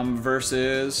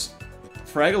versus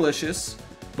Fragalicious.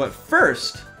 But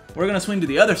first, we're going to swing to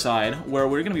the other side, where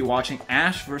we're going to be watching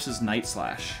Ash versus Night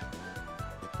Slash.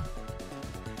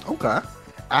 Okay.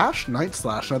 Ash, Night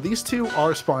Slash. Now, these two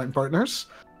are sparring partners.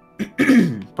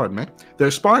 Pardon me.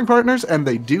 They're sparring partners, and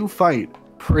they do fight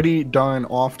pretty darn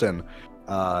often.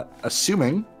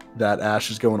 Assuming that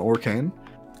Ash is going Orcane.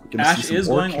 Ash is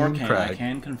going Orcane. I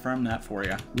can confirm that for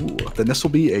you. Ooh, then this will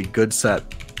be a good set.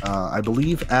 I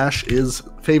believe Ash is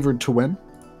favored to win.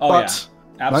 Oh, but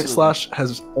yeah. Night Slash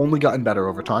has only gotten better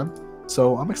over time.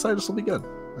 So I'm excited this will be good.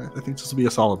 I think this will be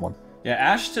a solid one. Yeah,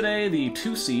 Ash today, the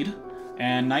 2 seed,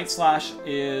 and Night Slash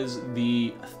is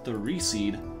the 3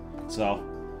 seed. So,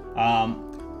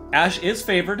 Ash is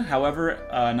favored. However,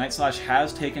 Night Slash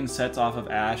has taken sets off of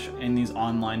Ash in these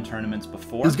online tournaments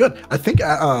before. He's good. I think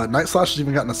Night Slash has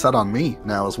even gotten a set on me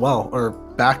now as well, or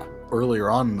back earlier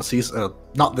on in the season.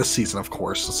 Not this season, of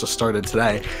course. It's just started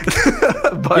today,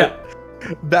 but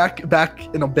back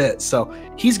in a bit. So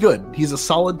he's good. He's a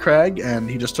solid Craig, and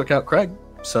he just took out Craig.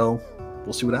 So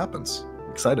we'll see what happens.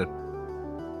 I'm excited.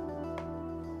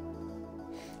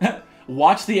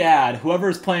 Watch the ad. Whoever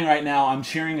is playing right now, I'm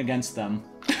cheering against them.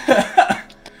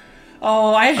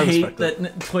 Oh, I hate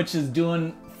that Twitch is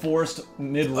doing forced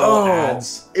mid-roll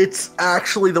ads. It's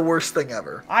actually the worst thing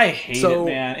ever. I hate it,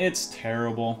 man. It's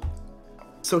terrible.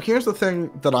 So here's the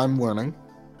thing that I'm learning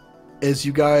is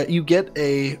you get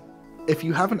a, if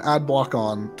you have an ad block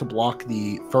on to block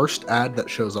the first ad that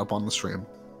shows up on the stream,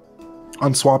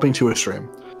 on swapping to a stream,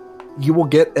 you will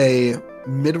get a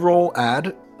mid-roll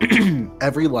ad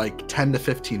every like 10 to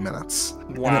 15 minutes.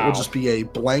 Wow. And it will just be a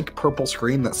blank purple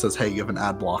screen that says, hey, you have an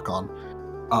ad block on.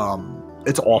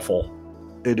 It's awful.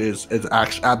 It's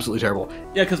actually absolutely terrible.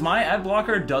 Yeah, because my ad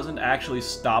blocker doesn't actually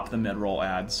stop the mid-roll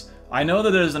ads. I know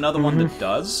that there's another one that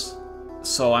does,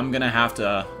 so I'm gonna have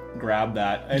to grab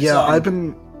that.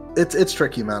 It's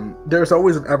tricky, man. There's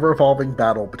always an ever-evolving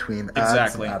battle between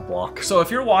ads and ad block. So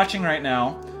if you're watching right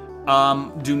now,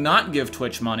 do not give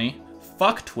Twitch money.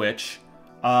 Fuck Twitch.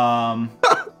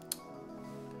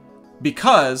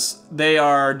 because they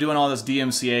are doing all this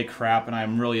DMCA crap, and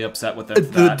I'm really upset with them for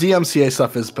The that. DMCA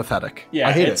stuff is pathetic. Yeah,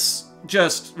 I hate it's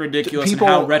just ridiculous. People-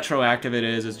 and how retroactive it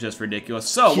is just ridiculous.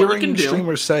 So what we Hearing can do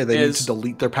streamers say they need is- to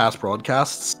delete their past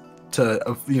broadcasts to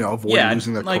avoid Yeah,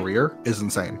 losing their like- career is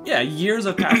insane. Yeah, years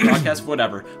of past broadcasts,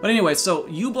 whatever. But anyway, so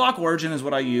uBlock Origin is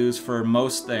what I use for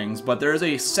most things, but there is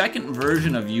a second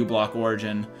version of uBlock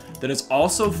Origin that is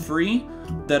also free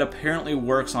that apparently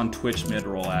works on Twitch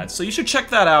mid-roll ads. So you should check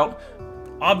that out.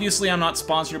 Obviously, I'm not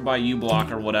sponsored by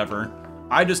uBlock or whatever.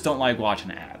 I just don't like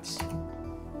watching ads.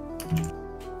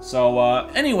 So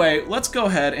anyway, let's go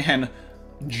ahead and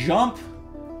jump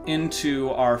into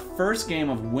our first game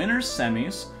of winners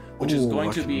semis, which is Ooh, going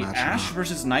I to can be imagine Ash that.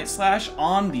 versus Night Slash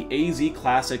on the AZ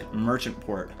Classic Merchant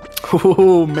Port.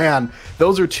 Oh man,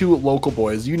 those are two local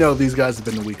boys. You know these guys have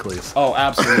been the weeklies. Oh,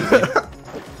 absolutely.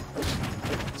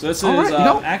 So this is All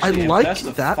right, actually I a like best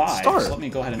of that 5. start. So let me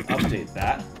go ahead and update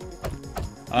that.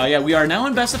 Yeah, we are now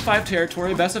in best of 5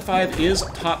 territory. Best of 5 is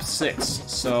top 6,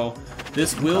 so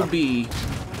this will be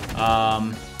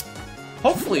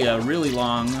hopefully a really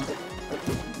long,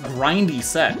 grindy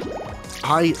set.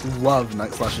 I love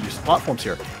Night Slash's use of platforms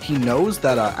here. He knows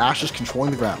that Ash is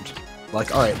controlling the ground.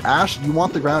 Like, all right, Ash, you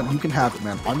want the ground, you can have it,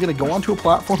 man. I'm gonna go onto a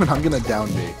platform and I'm gonna down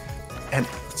B, and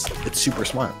it's super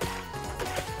smart.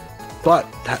 But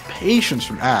that patience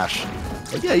from Ash,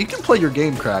 like, yeah, you can play your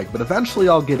game, Craig, but eventually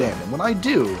I'll get in, and when I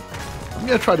do, I'm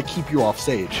gonna try to keep you off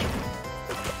stage.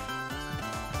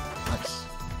 Nice.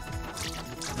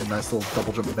 A nice little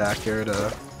double jump back here to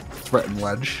threaten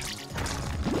ledge.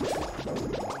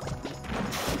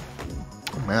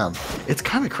 Oh man, it's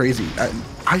kind of crazy.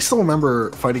 I still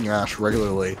remember fighting Ash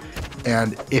regularly,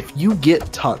 and if you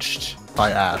get touched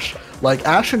by Ash, like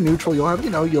Ash in neutral, you'll have,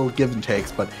 you'll give and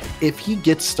takes, but if he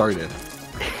gets started,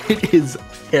 it is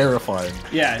terrifying.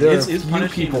 Yeah, There his are few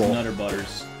punish game is people- Nutter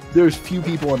Butters. There's few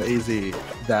people in AZ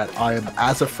that I am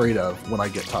as afraid of when I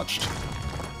get touched.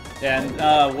 And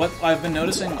what I've been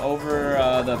noticing over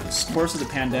the course of the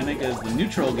pandemic is the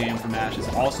neutral game from Ash has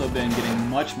also been getting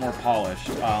much more polished.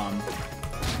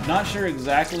 Not sure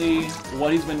exactly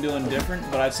what he's been doing different,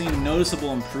 but I've seen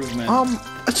noticeable improvement.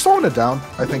 It's slowing it down.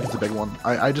 I think it's a big one.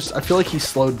 I feel like he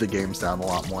slowed the games down a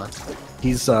lot more.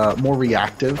 He's more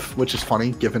reactive, which is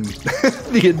funny given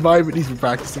the environment he's been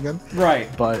practicing in. Right.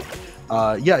 But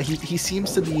yeah, he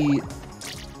seems to be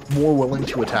more willing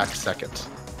to attack second.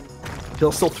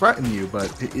 He'll still threaten you,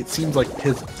 but it seems like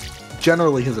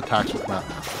generally his attacks with map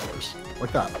masters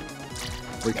like that.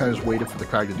 Where he kind of just waited for the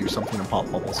Crag to do something and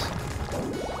pop bubbles.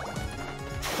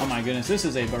 Oh my goodness, this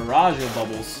is a barrage of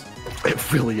bubbles.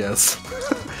 It really is.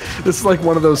 This is like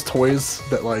one of those toys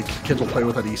that like kids will play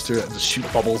with at Easter that just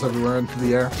shoot bubbles everywhere into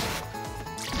the air.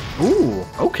 Ooh,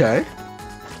 okay.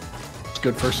 It's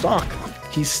good for stock.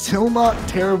 He's still not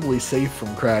terribly safe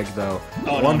from Crag though.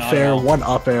 Oh, one no, not fair, at all. one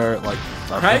up air, like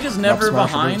Crag is never up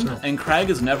smash behind, or and Crag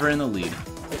is never in the lead.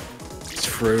 It's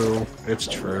true. It's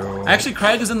true. Actually,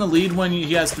 Crag is in the lead when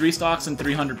he has 3 stocks and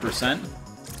 300%.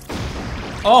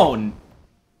 Oh,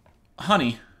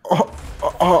 honey.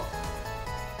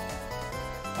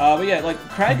 But yeah, like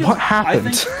Crag is. What happened?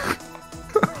 I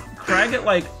think Crag at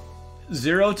like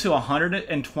 0 to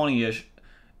 120-ish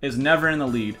is never in the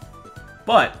lead.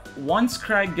 But once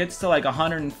Crag gets to like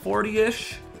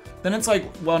 140-ish, then it's like,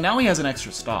 well, now he has an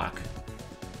extra stock.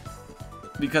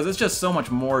 Because it's just so much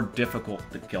more difficult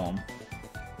to kill him.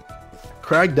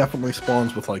 Crag definitely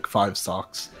spawns with like 5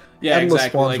 stocks. Yeah, Edalus exactly.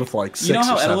 spawns with like 6 you know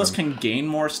how or 7. Edalus can gain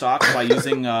more stocks by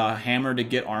using hammer to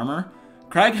get armor?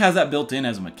 Crag has that built in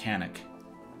as a mechanic.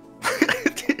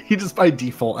 He just by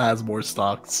default has more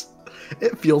stocks.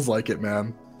 It feels like it,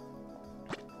 man.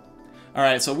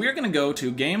 Alright, so we're going to go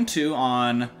to game 2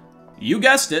 on, you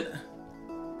guessed it.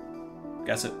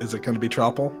 Guess it. Is it going to be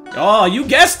Troupple? Oh, you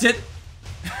guessed it!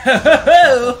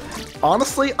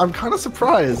 Honestly, I'm kind of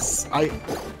surprised.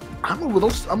 I'm a little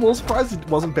surprised it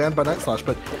wasn't banned by Night Slash,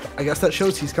 but I guess that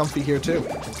shows he's comfy here too.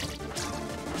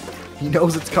 He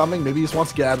knows it's coming. Maybe he just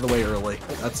wants to get out of the way early.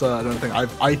 That's another thing.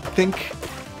 I think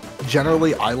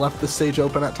generally I left the stage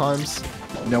open at times,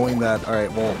 knowing that all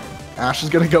right, well, Ash is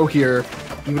gonna go here.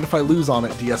 Even if I lose on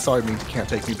it, DSR means you can't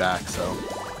take me back. So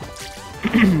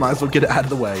might as well get it out of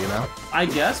the way, you know. I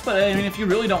guess, but I mean, if you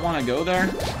really don't want to go there,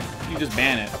 you just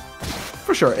ban it.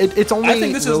 For sure. It's only. I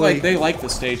think this is really, like, they like the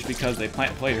stage because they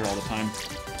play here all the time.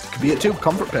 could be it too.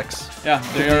 Comfort picks. Yeah,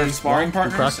 they Could are be, sparring well,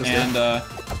 we partners, practiced and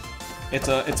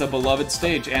it's a beloved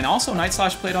stage. And also, Night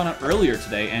Slash played on it earlier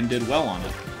today and did well on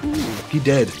it. He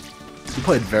did. He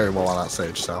played very well on that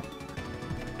stage, so.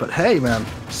 But hey, man,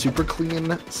 super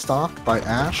clean stock by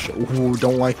Ash. Ooh,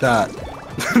 don't like that.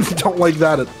 Don't like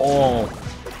that at all.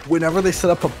 Whenever they set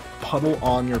up a puddle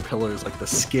on your pillar is like the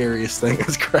scariest thing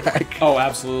as Crag. Oh,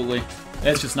 absolutely.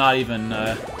 It's just not even,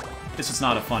 it's just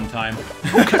not a fun time.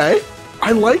 Okay.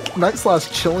 I like Night Slash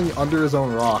chilling under his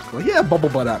own rock. Like, yeah, bubble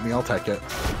butt at me, I'll take it.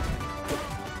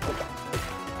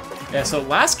 Yeah, so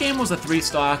last game was a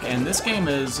 3-stock, and this game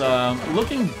is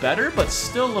looking better, but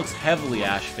still looks heavily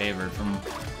Ash favored from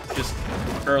just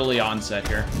early onset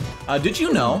here. Did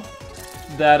you know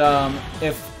that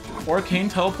if Orcane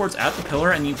teleports at the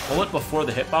pillar and you pull it before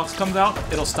the hitbox comes out,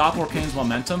 it'll stop Orcane's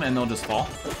momentum and they'll just fall?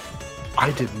 I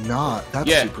did not.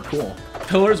 That's super cool.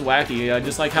 Pillar's wacky,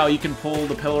 just like how you can pull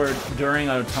the pillar during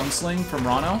a tongue sling from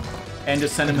Rano and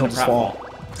just send him to pratfall.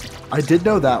 I did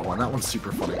know that one. That one's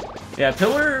super funny. Yeah,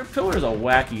 Pillar is a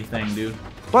wacky thing, dude.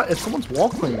 But if someone's wall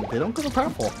clinging, they don't go to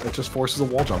pratfall. It just forces a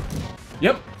wall jump.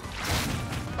 Yep.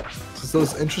 It's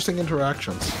those interesting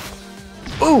interactions.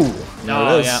 Ooh!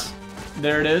 Oh, yeah.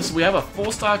 There it is. We have a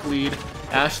full stock lead.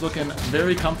 Ash looking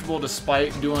very comfortable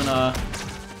despite doing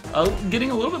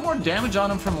getting a little bit more damage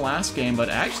on him from last game, but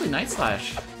actually Night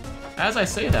Slash, as I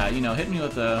say that, you know, hit me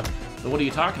with the what are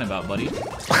you talking about, buddy?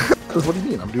 Because what do you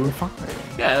mean? I'm doing fine.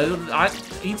 Yeah,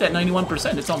 he's at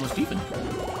 91%. It's almost even.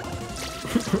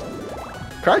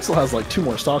 Crag still has like 2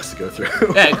 more stocks to go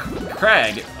through. Yeah,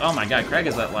 Crag. Oh my god, Crag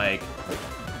is at like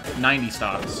 90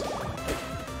 stocks.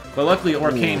 But luckily,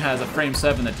 Orcane has a frame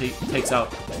 7 that takes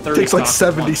out 30 takes like stocks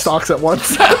 70 stocks at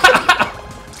once.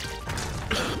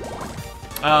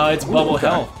 It's Bubble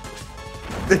Hell.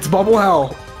 It's Bubble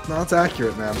Hell. No, that's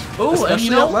accurate, man. Oh, and you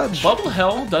know, Bubble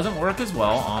Hell doesn't work as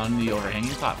well on the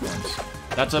overhanging platforms.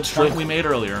 That's a point we made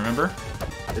earlier, remember?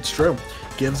 It's true.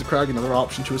 Gives the Crag another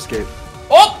option to escape.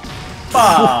 Oh!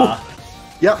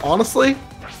 Yeah, honestly,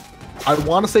 I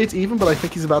want to say it's even, but I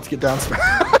think he's about to get down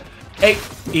smash. Hey,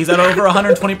 he's at over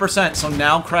 120%, so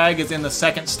now Crag is in the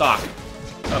second stock.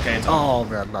 Okay, it's oh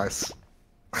man, nice.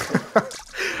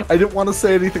 I didn't want to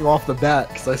say anything off the bat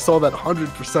because I saw that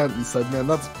 100% and said, man,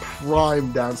 that's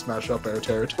prime down smash up air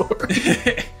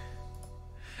territory.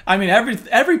 I mean,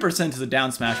 every percent is a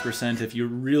down smash percent if you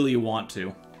really want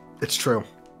to. It's true.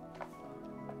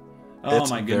 Oh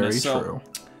my goodness. Very true.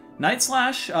 Night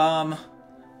Slash,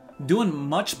 doing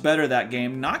much better that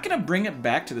game. Not going to bring it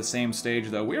back to the same stage,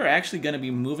 though. We're actually going to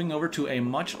be moving over to a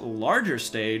much larger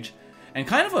stage and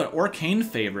kind of an Orcane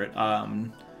favorite.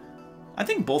 I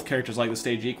think both characters like the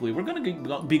stage equally. We're going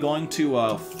to be going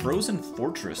to Frozen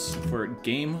Fortress for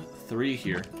Game 3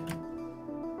 here.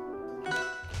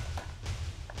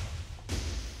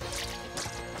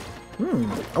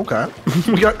 Okay.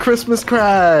 We got Christmas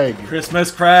Crag!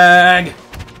 Christmas Crag!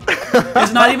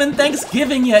 It's not even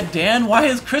Thanksgiving yet, Dan. Why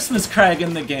is Christmas Crag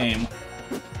in the game?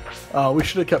 We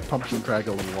should have kept Pumpkin Crag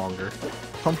a little longer.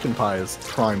 Pumpkin pie is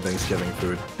prime Thanksgiving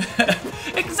food.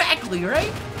 Exactly,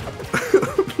 right?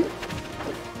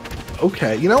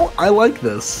 Okay, you know, I like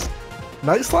this.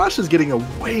 Night Slash is getting a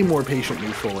way more patient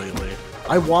neutral lately.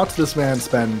 I watched this man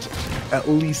spend at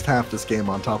least half this game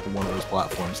on top of one of those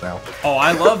platforms now. Oh,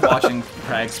 I love watching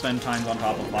Crag spend time on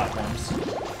top of platforms.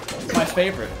 It's my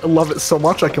favorite. I love it so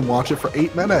much I can watch it for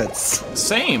 8 minutes.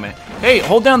 Same. Hey,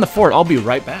 hold down the fort. I'll be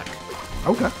right back.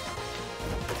 Okay.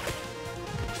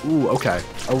 Ooh, okay.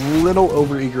 A little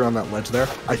overeager on that ledge there.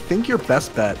 I think your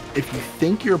best bet, if you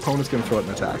think your opponent's going to throw it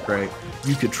an attack, right,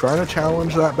 you could try to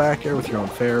challenge that back air with your own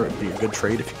fair. It'd be a good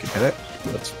trade if you could hit it.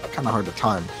 That's kind of hard to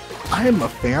time. I am a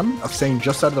fan of staying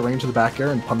just out of the range of the back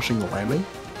air and punishing the landing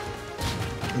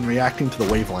and reacting to the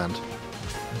waveland.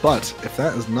 But if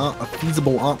that is not a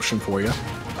feasible option for you,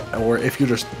 or if you're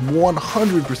just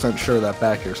 100% sure that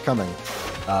back air is coming,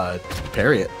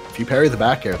 parry it. If you parry the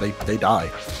back air, they die.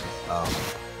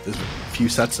 There's a few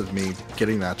sets of me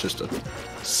getting that, just a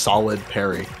solid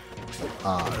parry.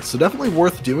 So definitely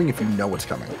worth doing if you know what's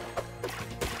coming.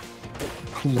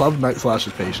 Love Night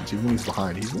Slash's patience, even when he's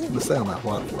behind. He's willing to stay on that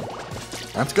platform.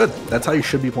 That's good. That's how you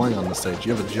should be playing on this stage.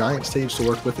 You have a giant stage to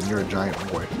work with, and you're a giant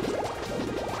boy.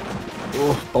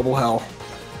 Oh, Bubble Hell.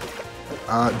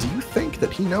 Do you think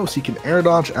that he knows he can air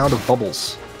dodge out of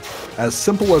bubbles? As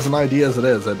simple as an idea as it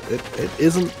is, it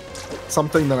isn't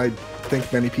something that I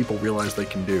think many people realize they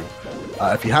can do.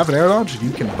 If you have an air dodge, you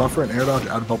can buffer an air dodge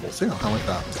out of bubbles. Yeah, I like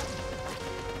that.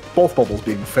 Both bubbles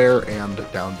being fair and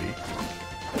down B.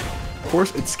 Of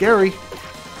course, it's scary.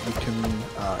 You can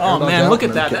oh man, look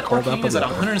at that. That Orcane is at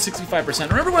 165%.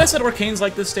 Remember when I said Orcane's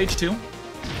like this stage too?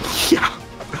 Yeah.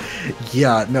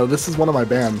 Yeah, no, this is one of my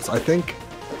bans. I think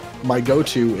my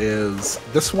go-to is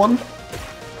this one.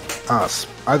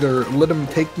 Either let him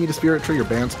take me to Spirit Tree or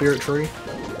ban Spirit Tree.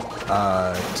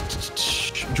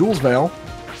 Jules Veil,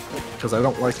 because I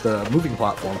don't like the moving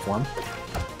platform form.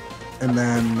 And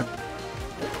then,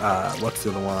 what's the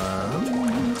other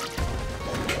one?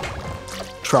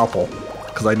 Troupple,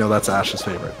 because I know that's Ash's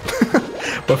favorite.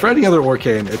 But for any other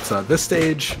Arcane, it's this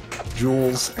stage,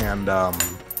 Jules, and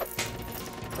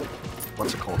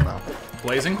what's it called now?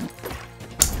 Blazing?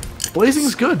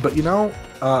 Blazing's good, but you know,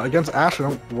 against Ash, I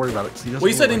don't worry about it. He doesn't Well,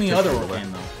 you said really any like other take it away.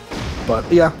 Arcane, though.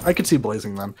 But yeah, I could see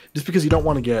Blazing then. Just because you don't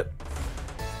want to get...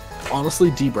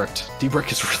 Honestly, D-Bricked. D-Brick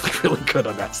is really, really good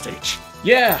on that stage.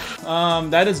 Yeah,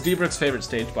 that is D-Brick's favorite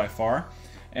stage by far.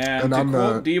 And to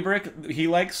quote D-Brick, he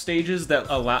likes stages that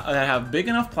have big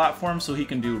enough platforms so he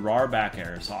can do raw back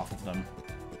airs off of them.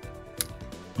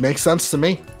 Makes sense to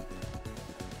me.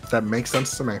 That makes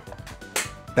sense to me.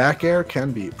 Back air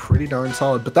can be pretty darn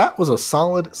solid, but that was a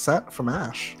solid set from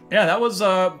Ash. Yeah, that was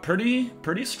pretty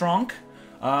strong.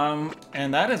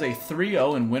 And that is a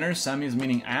 3-0 in winners semis,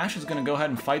 meaning Ash is going to go ahead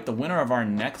and fight the winner of our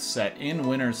next set in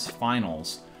winners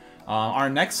finals. Our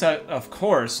next set, of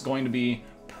course, going to be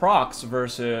Prox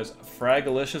versus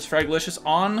Fragalicious. Fragalicious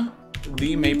on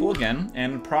the Maple again,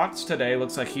 and Prox today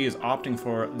looks like he is opting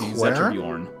for the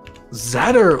Zetterbjorn.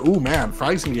 Zetter! Ooh man,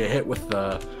 Frag's gonna get hit with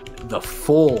the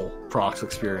full Prox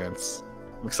experience.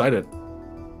 I'm excited.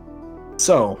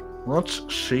 So, let's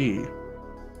see.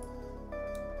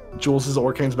 Jules is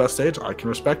Arcane's best stage. I can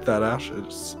respect that, Ash.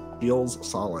 It feels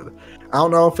solid. I don't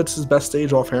know if it's his best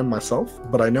stage offhand myself,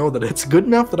 but I know that it's good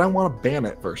enough that I want to ban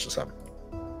it versus him.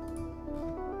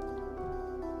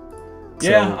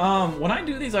 Yeah, when I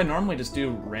do these, I normally just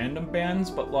do random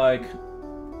bans, but like,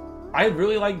 I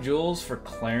really like Jules for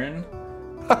Clarin.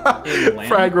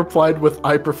 Frag replied with,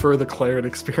 "I prefer the Clarin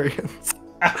experience."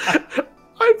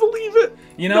 I believe it.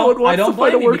 You know, no I don't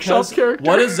blame you because character.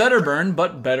 What is Zetterburn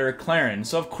but better Clarin?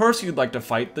 So of course you'd like to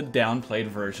fight the downplayed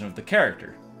version of the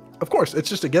character. Of course, it's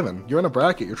just a given. You're in a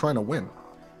bracket, you're trying to win.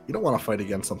 You don't want to fight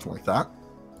against something like that.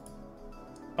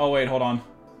 Oh wait, hold on.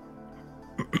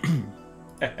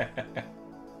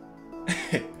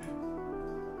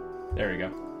 There we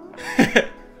go.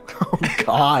 Oh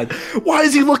god. Why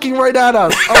is he looking right at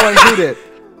us? Oh, I hate it.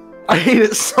 I hate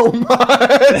it so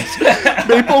much.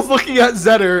 Maple's looking at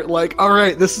Zetter like,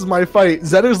 alright, this is my fight.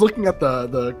 Zetter's looking at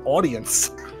the audience.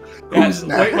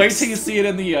 Yeah, wait till you see it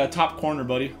in the top corner,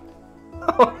 buddy.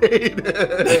 I hate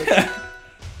it.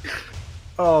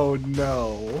 Oh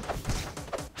no.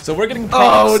 So we're getting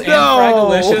Prox and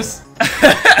Fragalicious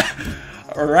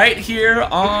right here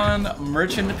on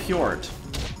Merchant Fjord.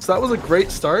 So that was a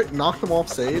great start, knocked him off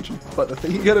stage, but the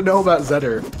thing you gotta know about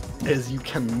Zetter is you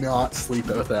cannot sleep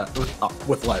with that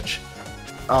with ledge.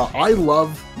 I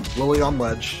love Lily on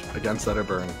ledge against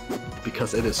Zetterburn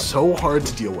because it is so hard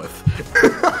to deal with.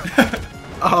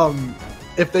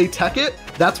 If they tech it,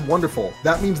 that's wonderful.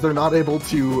 That means they're not able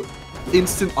to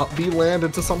instant up B land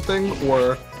into something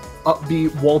or up B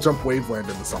wall jump wave land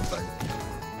into something.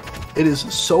 It is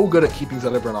so good at keeping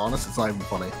Zetterburn honest, it's not even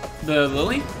funny. The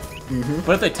Lily? Mm-hmm.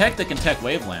 But if they can tech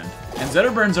Waveland. And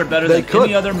Zetterburns are better than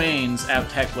any other mains at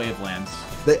tech Wavelands.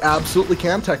 They absolutely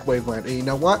can tech Waveland, and you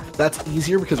know what? That's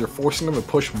easier because you're forcing them to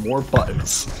push more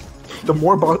buttons. The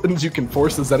more buttons you can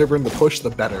force the Zetterburn to push, the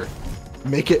better.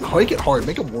 Make it hard,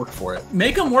 make them work for it.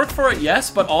 Make them work for it, yes,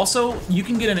 but also you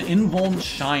can get an invuln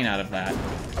shine out of that.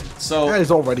 So that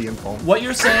is already invuln. What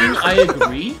you're saying, I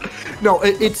agree. No,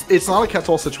 it's not a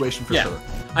catch-all situation for sure.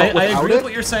 I agree with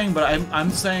what you're saying, but I'm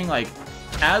saying like,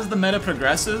 as the meta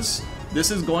progresses,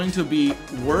 this is going to be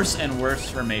worse and worse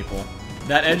for Maple.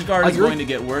 That Edgeguard is going to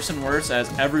get worse and worse as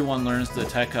everyone learns to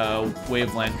tech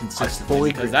Waveland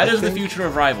consistently, because that is the future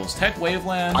of Rivals. Tech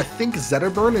Waveland. I think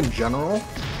Zetterburn in general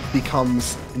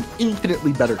becomes an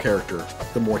infinitely better character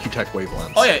the more he tech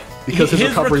Wavelands. Oh yeah, because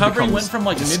his recovery went from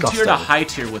like mid-tier to high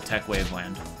tier with tech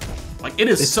Waveland. Like it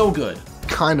is so good.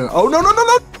 Kind of. Oh no!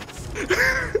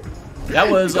 That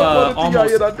was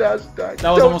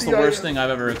almost the worst thing I've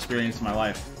ever experienced in my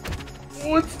life.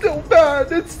 Oh, it's still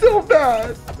bad. It's still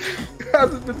bad. It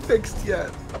hasn't been fixed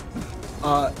yet.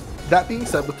 That being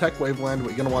said, with Tech Waveland, what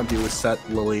you're going to want to do is set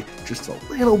Lily just a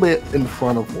little bit in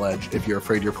front of ledge if you're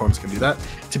afraid your opponent's going to do that.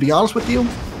 To be honest with you,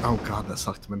 oh god, that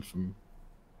sucked him in from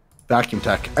Vacuum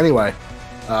Tech. Anyway,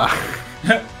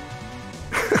 I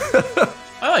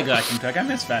like Vacuum Tech. I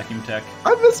miss Vacuum Tech.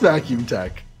 I miss Vacuum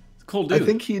Tech. Cool dude. I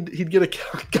think he'd get a.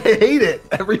 I hate it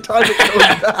every time it goes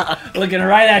back. Looking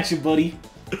right at you, buddy.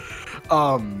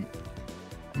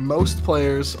 Most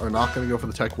players are not going to go for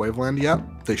the Tech Waveland yet.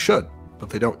 They should, but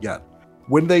they don't yet.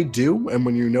 When they do, and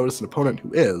when you notice an opponent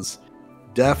who is,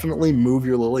 definitely move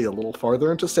your Lily a little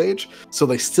farther into stage, so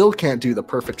they still can't do the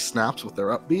perfect snaps with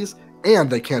their up Bs, and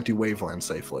they can't do Waveland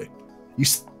safely. You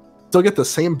still get the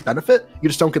same benefit, you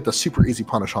just don't get the super easy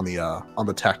punish on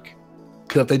the Tech.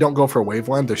 Because if they don't go for a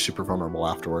Waveland, they're super vulnerable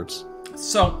afterwards.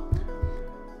 So,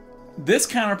 this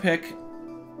counter pick,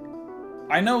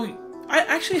 I know...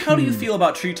 Actually, how do you feel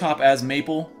about Treetop as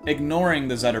Maple, ignoring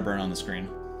the Zetterburn on the screen?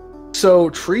 So,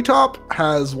 Treetop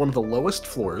has one of the lowest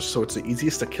floors, so it's the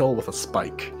easiest to kill with a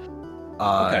spike.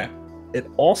 Okay. It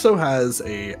also has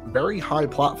a very high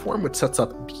platform, which sets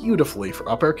up beautifully for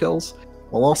up air kills,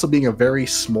 while also being a very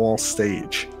small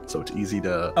stage, so it's easy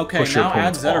to push your now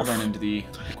add opponents Zetterburn off. into the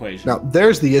equation. Now,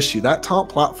 there's the issue. That top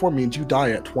platform means you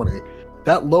die at 20.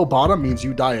 That low bottom means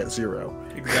you die at 0.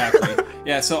 Exactly.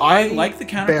 Yeah, so I like the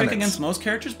counter ban pick it. against most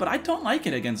characters, but I don't like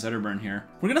it against Zetterburn here.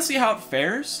 We're gonna see how it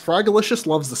fares. Fragalicious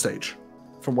loves the stage.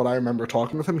 From what I remember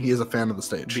talking with him, he is a fan of the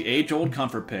stage. The age-old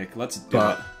comfort pick. Let's do it.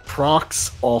 But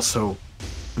Prox also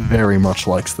very much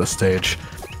likes this stage.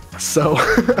 So,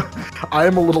 I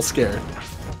am a little scared.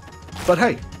 But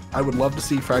hey, I would love to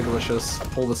see Fragalicious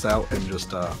pull this out and just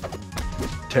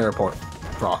tear apart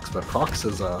Prox. But Prox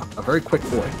is a very quick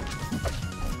boy.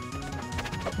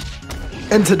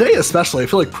 And today especially, I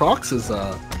feel like Prox's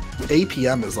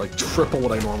APM is like triple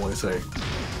what I normally say.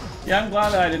 Yeah, I'm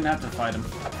glad that I didn't have to fight him.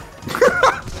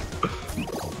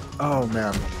 Oh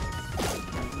man.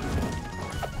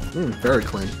 Very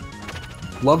clean.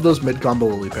 Love those mid-combo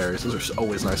Lily parries. Those are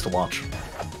always nice to watch.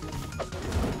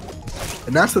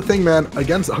 And that's the thing, man.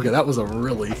 Against... Okay, that was a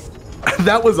really...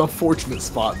 that was a fortunate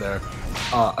spot there.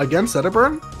 Against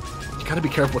Zetterburn, you gotta be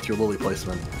careful with your Lily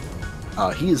placement.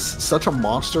 He is such a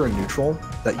monster in neutral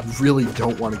that you really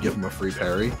don't want to give him a free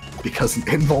parry, because an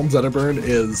invuln Zetterburn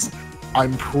is,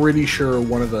 I'm pretty sure,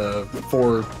 one of the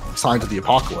 4 signs of the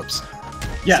apocalypse.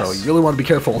 Yes. So you really want to be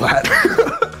careful of that.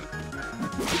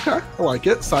 Okay, I like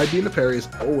it. Side B into parry is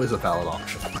always a valid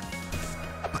option.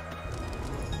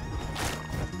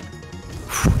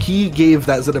 He gave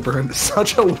that Zetterburn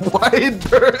such a wide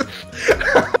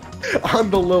berth on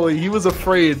the Lily. He was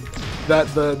afraid that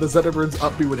the Zetterburn's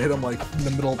up B would hit him like in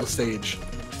the middle of the stage.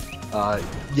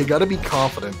 You gotta be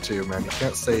confident too, man. You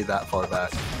can't stay that far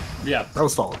back. Yeah. That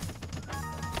was solid.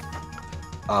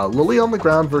 Lily on the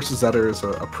ground versus Zetter is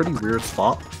a pretty weird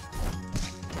spot.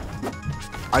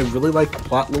 I really like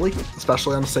Plat Lily,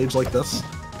 especially on a stage like this,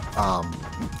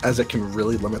 as it can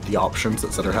really limit the options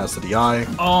that Zetter has to the eye.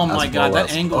 Oh my god,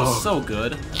 that angle is so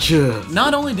good. Yeah.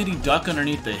 Not only did he duck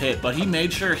underneath the hit, but he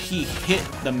made sure he hit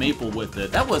the Maple with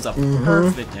it. That was a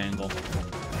perfect angle.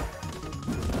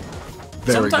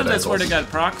 Very Sometimes good I swear to angles.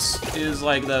 god, Prox is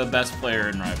like the best player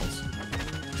in Rivals.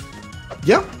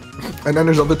 Yeah. And then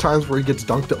there's other times where he gets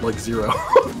dunked at like 0.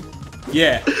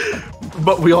 Yeah.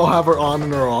 But we all have our on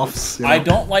and our offs. You know? I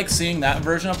don't like seeing that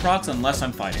version of Prox unless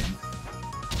I'm fighting him.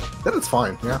 Then it's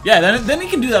fine, yeah. Yeah, then he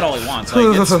can do that all he wants.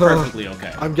 Like, it's perfectly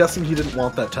okay. I'm guessing he didn't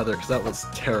want that tether because that was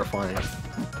terrifying.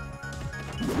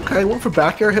 Okay, went for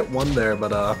back air, hit 1 there,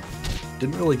 but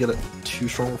didn't really get it too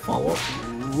strong a follow-up.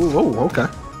 Whoa, okay.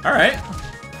 Alright.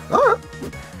 Alright.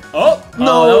 Oh!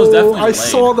 No, that was definitely I delayed.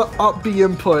 saw the up B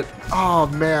input. Oh,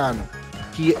 man.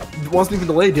 He wasn't even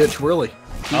delayed yet, too early.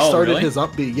 He started really? his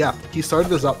up B, yeah. He started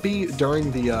his up B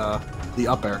during the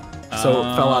up air, so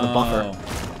it fell out of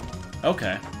buffer.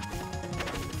 Okay.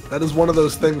 That is one of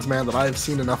those things, man, that I've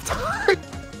seen enough time.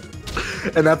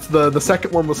 And that's the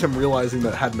second one was him realizing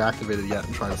that it hadn't activated yet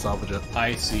and trying to salvage it.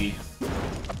 I see.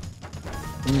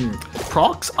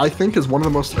 Prox, I think, is one of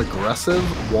the most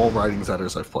aggressive wall riding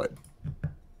Zetters I've played.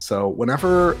 So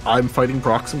whenever I'm fighting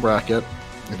Prox in bracket,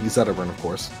 and he's Zetterburn, of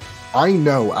course, I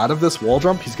know out of this wall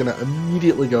jump, he's going to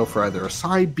immediately go for either a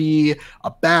side B,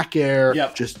 a back air,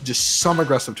 just some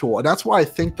aggressive tool. And that's why I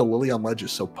think the Lily on ledge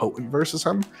is so potent versus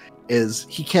him, is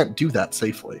he can't do that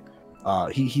safely.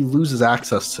 He loses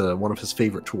access to one of his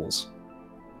favorite tools.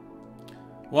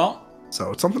 Well,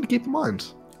 so it's something to keep in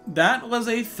mind. That was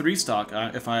a 3-stock,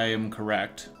 if I am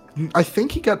correct. I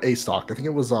think he got a stock. I think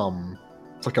it was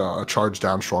it's like a charge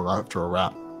down strong after a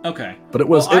wrap. Okay. But it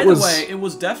was either way, it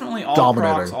was definitely all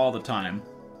dominating. Prox all the time.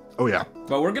 Oh yeah.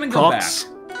 But we're gonna go Prox,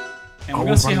 back. And we're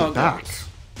gonna see how it back. goes.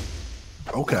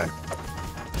 Okay.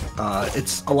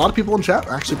 It's a lot of people in chat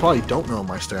actually probably don't know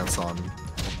my stance on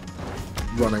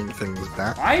running things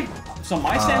back. So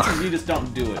my stance is you just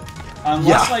don't do it.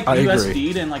 Unless like I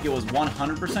USD'd and like it was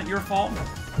 100% your fault.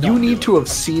 You need to have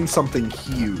seen something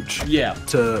huge. Yeah.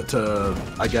 To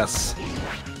I guess.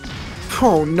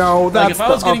 Oh no, that's like if I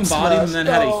was getting bodied and then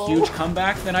had a No. huge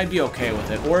comeback, then I'd be okay with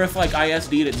it. Or if like I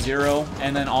SD'd at 0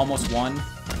 and then almost won,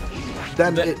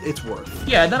 then it's worth.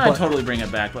 Yeah, then I'd totally bring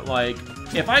it back. But like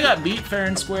if I got beat fair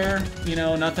and square, you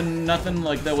know, nothing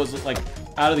like that was like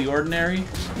out of the ordinary,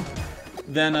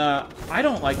 then I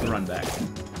don't like the run back.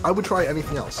 I would try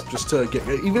anything else just to get,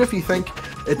 even if you think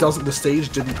the stage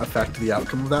didn't affect the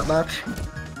outcome of that match,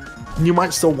 you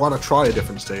might still want to try a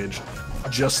different stage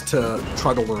just to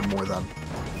try to learn more then.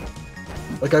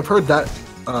 Like I've heard that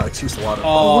Excuse a lot of.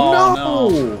 Oh,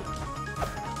 no!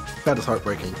 That is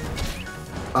heartbreaking.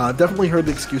 Definitely heard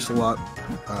the excuse a lot.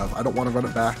 I don't want to run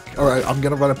it back. Alright, I'm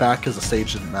going to run it back because the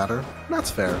stage didn't matter.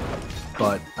 That's fair.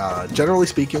 But generally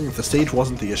speaking, if the stage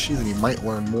wasn't the issue, then you might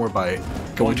learn more by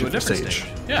going to a different stage.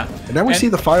 Yeah. And now we see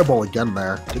the fireball again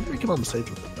there. Didn't we get on the stage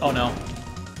with it? Oh, no.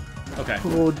 Okay.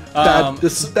 Oh, bad.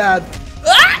 This is bad.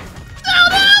 Ah!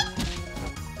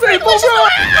 Oh, People,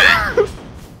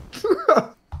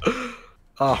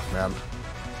 oh, man.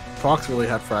 Fox really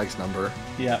had Frag's number.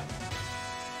 Yeah.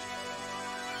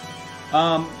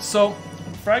 So,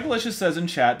 Fragalicious says in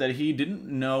chat that he didn't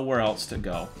know where else to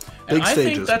go. And Big I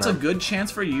stages, think that's man. a good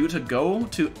chance for you to go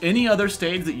to any other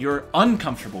stage that you're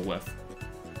uncomfortable with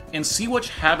and see which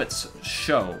habits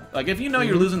show. Like, if you know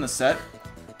you're losing the set,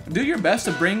 do your best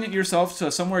to bring yourself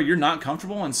to somewhere you're not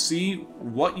comfortable and see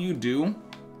what you do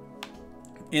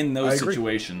in those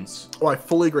situations. Oh, I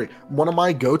fully agree. One of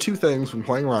my go-to things when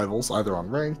playing Rivals, either on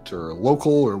ranked or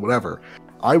local or whatever,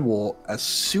 I will, as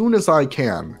soon as I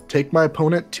can, take my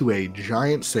opponent to a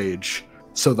giant stage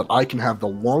so that I can have the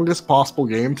longest possible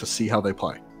game to see how they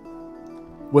play.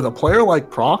 With a player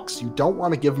like Prox, you don't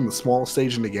want to give him the smallest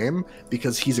stage in the game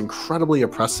because he's incredibly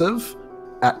oppressive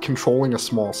at controlling a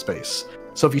small space.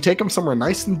 So if you take him somewhere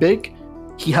nice and big,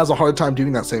 he has a hard time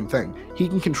doing that same thing. He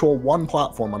can control one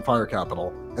platform on Fire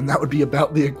Capital, and that would be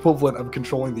about the equivalent of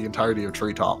controlling the entirety of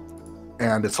Treetop.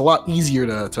 And it's a lot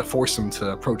easier to force him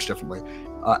to approach differently.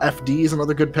 FD is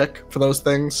another good pick for those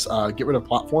things. Get rid of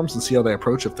platforms and see how they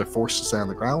approach if they're forced to stay on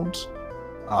the ground.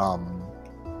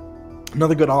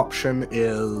 Another good option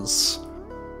is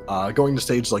going to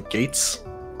stages like Gates.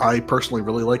 I personally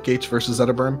really like Gates versus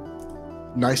Zetaburn.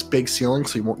 Nice big ceiling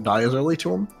so you won't die as early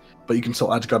to him, but you can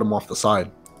still edge gut him off the side.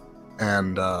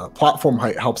 And platform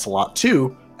height helps a lot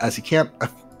too, as he can't...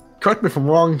 correct me if I'm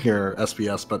wrong here,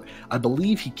 SBS, but I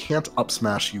believe he can't up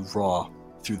smash you raw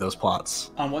through those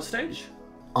plots. On what stage?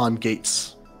 On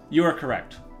Gates. You are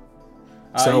correct.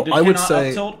 So you I would cannot say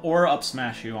up tilt or up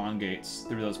smash you on Gates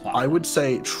through those platforms. I would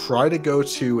say try to go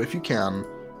to, if you can,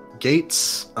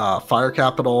 Gates, Fire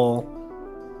Capital,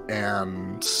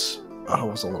 and what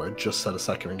was the one I just said a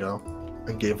second ago?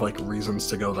 And gave like reasons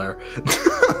to go there.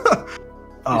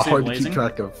 Hard to keep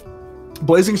track of.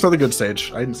 Blazing's another good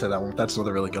stage. I didn't say that one, but that's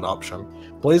another really good option.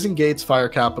 Blazing, Gates, Fire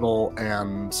Capital,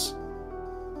 and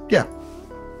yeah,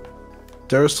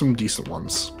 there's some decent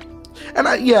ones. And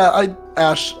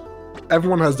Ash,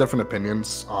 everyone has different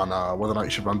opinions on whether or not you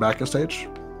should run back a stage.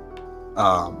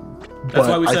 That's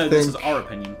why we said this is our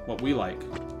opinion, what we like.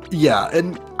 Yeah,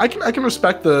 and I can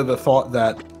respect the thought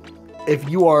that if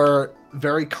you are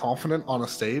very confident on a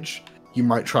stage, you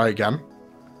might try again,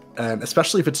 and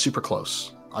especially if it's super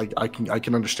close. I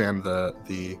can understand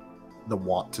the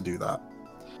want to do that.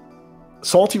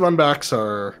 Salty runbacks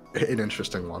are an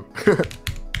interesting one.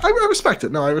 I respect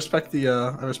it. No, I respect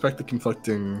the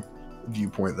conflicting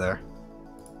viewpoint there.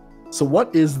 So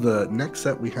what is the next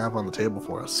set we have on the table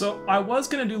for us? So I was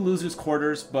going to do Losers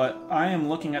Quarters, but I am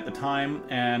looking at the time,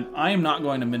 and I am not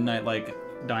going to midnight like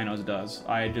Dinos does.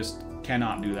 I just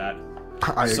cannot do that.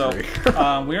 I agree.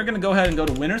 We are going to go ahead and go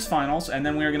to Winners Finals, and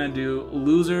then we are going to do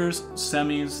Losers,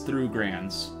 Semis through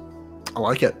Grands. I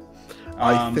like it.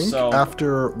 I think so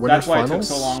after Winners Finals... That's why it took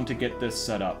so long to get this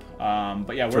set up.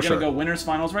 But yeah, we're going to go Winners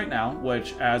Finals right now,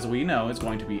 which, as we know, is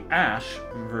going to be Ash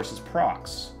versus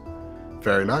Prox.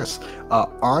 Very nice.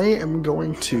 I am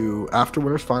going to, after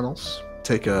Winners Finals,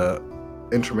 take a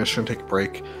intermission, take a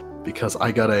break, because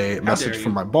I got a message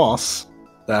from my boss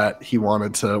that he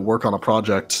wanted to work on a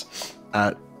project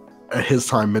at his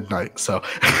time, midnight. So.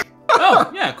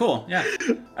 Oh yeah, cool. Yeah.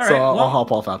 All right. So I'll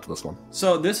hop off after this one.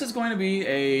 So this is going to be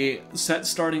a set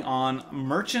starting on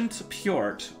Merchant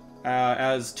Pjort.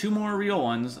 As two more real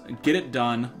ones. Get it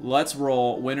done. Let's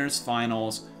roll. Winners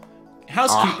Finals.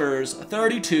 Housekeepers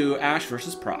 32, Ash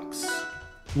versus Prox.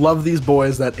 Love these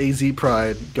boys, that AZ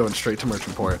pride going straight to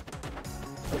Merchant Port.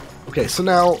 Okay, so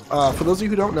now, for those of you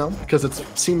who don't know, because it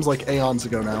seems like aeons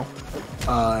ago now,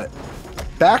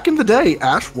 back in the day,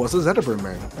 Ash was a Zetaburn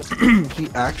main. He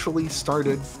actually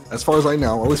started, as far as I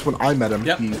know, at least when I met him,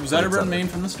 he was Zetaburn main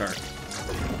from the start.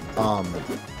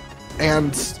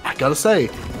 And I gotta say,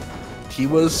 he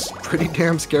was pretty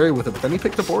damn scary with it, but then he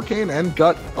picked up Orcane and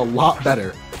got a lot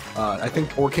better. I think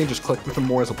Orcane just clicked with him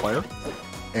more as a player,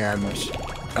 and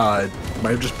might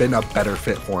have just been a better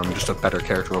fit for him, just a better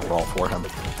character overall for him.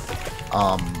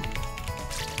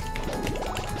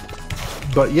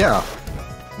 But yeah,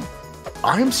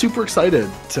 I am super excited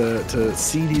to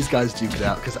see these guys duke it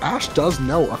out, because Ash does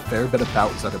know a fair bit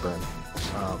about Zetaburn.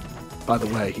 By the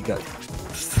way, he got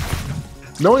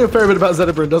Knowing a fair bit about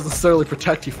Zeta Burn doesn't necessarily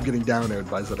protect you from getting down aired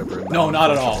by Zeta Burn. No,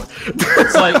 not at all.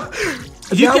 It's like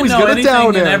you can know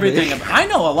anything and everything. I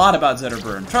know a lot about Zeta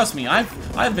Burn. Trust me,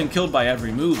 I've been killed by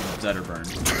every move of Zeta Burn.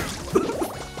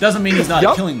 Doesn't mean he's not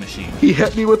a killing machine. He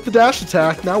hit me with the dash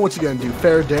attack. Now what's he gonna do?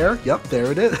 Fair dare? Yep,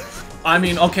 there it is. I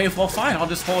mean, okay, well, fine. I'll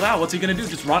just hold out. What's he gonna do?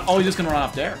 Just run? Oh, he's just gonna run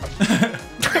off dare.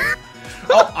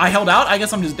 Oh, I held out. I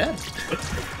guess I'm just dead.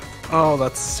 Oh,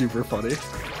 that's super funny.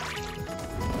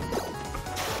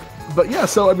 But yeah,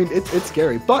 so I mean, it's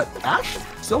scary. But Ash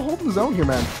still holding his own here,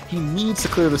 man. He needs to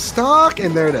clear the stock,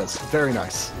 and there it is. Very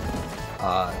nice.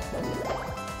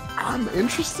 I'm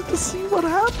interested to see what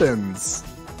happens.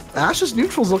 Ash's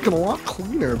neutral's looking a lot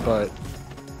cleaner, but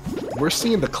we're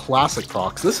seeing the classic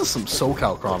procs. This is some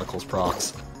SoCal Chronicles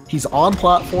procs. He's on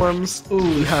platforms. Ooh,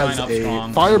 he has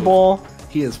a fireball.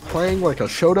 He is playing like a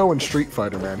Shoto in Street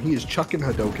Fighter, man. He is chucking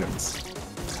Hadokens.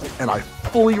 And I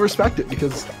fully respect it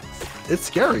because it's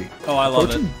scary. Oh, I love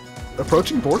it.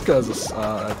 Approaching Borka is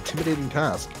an intimidating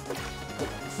task.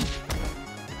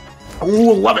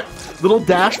 Ooh, love it! Little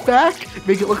dash back,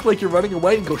 make it look like you're running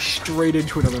away and go straight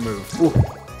into another move. Ooh.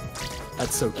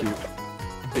 That's so cute.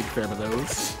 Big fan of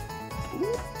those.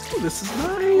 Ooh, this is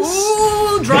nice.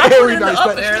 Ooh, drop it nice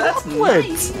up there. That's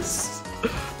nice.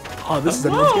 Oh, this is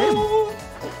anyone's game.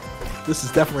 This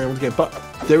is definitely anyone's game. But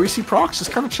there we see Prox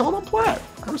just kind of chilling on plat.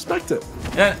 I respect it.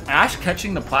 Yeah, Ash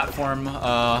catching the platform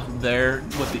there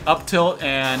with the up tilt,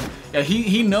 and yeah,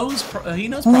 he knows Prox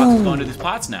is going to these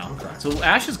plats now. So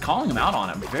Ash is calling him out on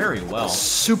it very well.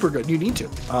 Super good. You need to.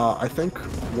 I think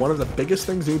one of the biggest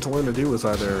things you need to learn to do is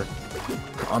either,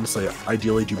 honestly,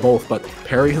 ideally do both, but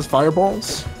parry his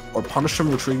fireballs or punish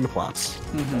him retreating the plats.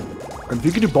 And if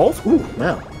you can do both, ooh,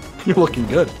 man, you're looking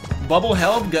good. Bubble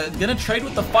held, gonna trade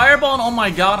with the fireball, and oh my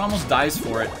god, almost dies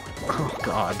for it. Oh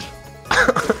god.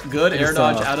 Good air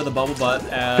dodge out of the bubble butt.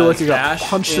 I feel like you got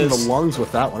punched in the lungs with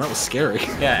that one. That was scary.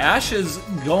 Yeah, Ash is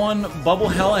going bubble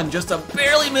hell, and just a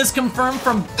barely misconfirm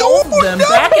from both of them.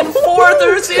 Back and forth.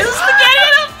 There's his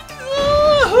spaghetti.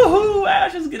 Ooh,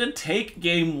 Ash is gonna take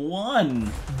game 1.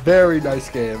 Very nice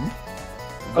game.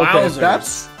 Okay,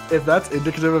 Wowzers. if that's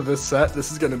indicative of this set,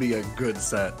 this is gonna be a good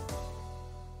set.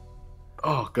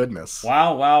 Oh goodness.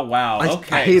 Wow, wow, wow.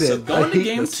 Okay, I hate so it. going to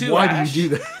game 2, Why Ash do you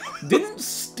do that? didn't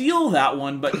steal that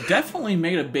one, but definitely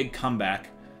made a big comeback.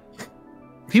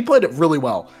 He played it really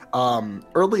well.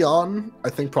 Early on, I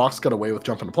think Prox got away with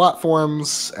jumping to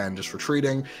platforms and just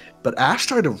retreating, but Ash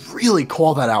tried to really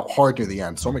call that out hard near the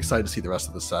end, so I'm excited to see the rest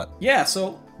of the set. Yeah,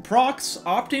 so Prox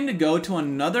opting to go to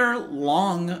another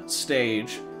long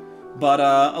stage, but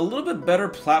a little bit better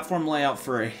platform layout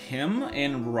for him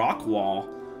in Rockwall.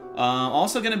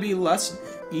 Also going to be less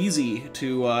easy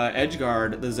to edge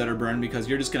guard the Zeta Burn because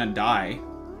you're just going to die.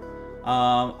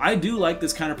 I do like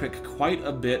this counter pick quite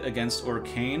a bit against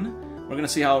Orcane. We're going to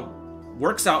see how it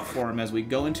works out for him as we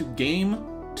go into game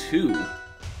 2.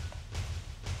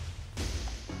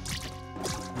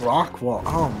 Rockwall,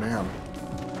 oh man.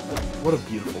 What a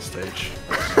beautiful stage.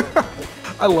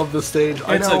 I love this stage.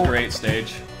 It's a great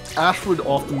stage. Ash would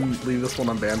often leave this one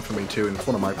unbanned for me too, and it's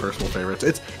one of my personal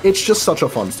favorites. It's just such a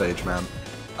fun stage, man.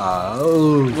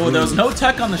 Well, there was no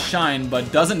tech on the shine,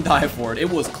 but doesn't die for it. It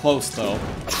was close though.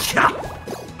 Yeah.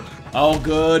 Oh,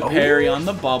 good parry on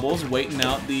the bubbles, waiting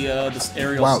out the this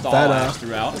aerial stall Ash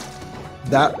throughout.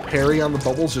 That parry on the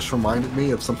bubbles just reminded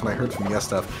me of something I heard from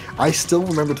YesDef. I still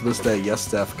remember to this day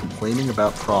YesDef complaining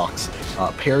about Prox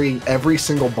parrying every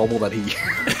single bubble that he.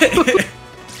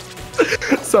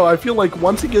 So I feel like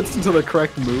once he gets into the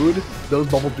correct mood, those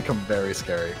bubbles become very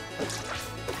scary.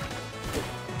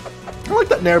 I like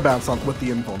that nair bounce on with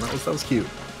the info. That was cute.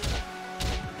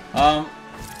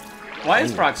 Why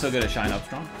is Prox so good at Shine Up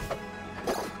Strong?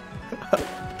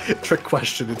 Trick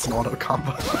question. It's an auto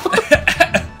combo.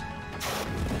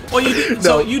 Well,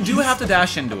 you do have to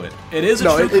dash into it. It is a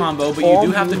true combo, but you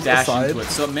do have to dash into it.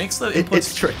 So it makes the inputs...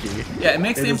 It's tricky. Yeah, it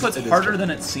makes the inputs harder than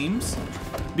it seems.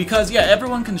 Because, yeah,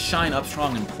 everyone can shine up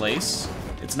strong in place.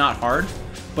 It's not hard.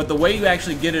 But the way you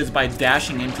actually get it is by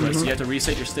dashing into it, so you have to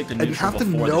reset your stick to neutral before the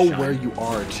shine. And you have to know where you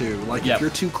are, too. Like, if you're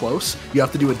too close, you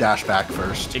have to do a dash back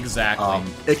first. Exactly.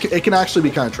 It can actually be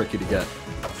kind of tricky to get.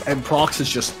 And Prox is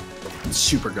just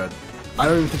super good. I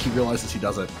don't even think he realizes he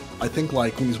does it. I think,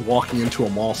 like, when he's walking into a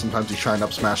mall, sometimes he shine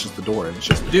up smashes the door, and it's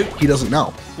just, dude, he doesn't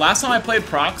know. Last time I played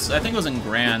Prox, I think it was in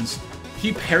Grands,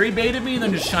 he parry baited me and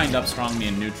then just shined up strong me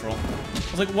in neutral.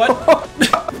 I was like, what?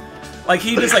 Like,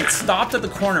 he just, like, stopped at the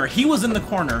corner. He was in the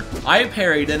corner. I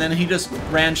parried, and then he just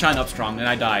ran Shine Up Strong, and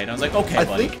I died. I was like, okay,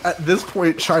 buddy. I think at this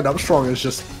point, Shine Up Strong is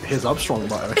just his up strong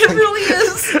button. It really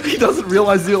is! He doesn't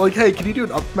realize, like, hey, can you do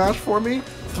an up smash for me?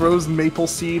 throws Maple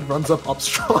Seed, runs up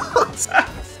Upstrong.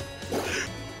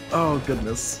 Oh,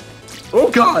 goodness. Oh,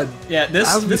 God! Yeah,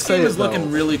 this game is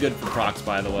looking really good for Prox,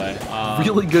 by the way.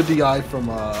 Really good DI from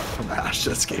Ash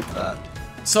to escape that.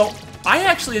 So, I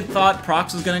actually thought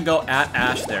Prox was going to go at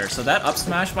Ash there, so that up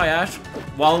smash by Ash,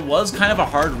 while it was kind of a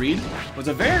hard read, was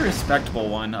a very respectable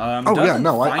one. I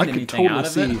could totally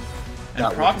see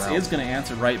and Prox is going to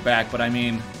answer right back, but I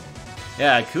mean,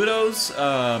 yeah, kudos.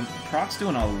 Prox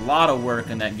doing a lot of work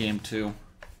in that game, too.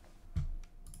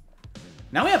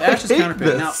 Now we have Ash's counter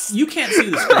pick. Now, you can't see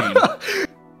the screen.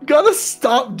 Gotta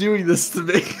stop doing this to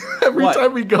me. Every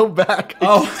time we go back,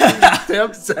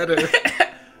 damn center.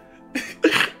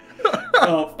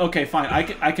 Oh, okay, fine.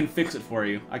 I can fix it for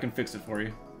you. I can fix it for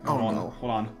you. Hold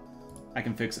on. I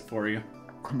can fix it for you.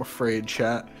 I'm afraid,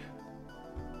 chat.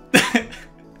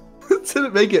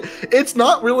 Didn't make it. It's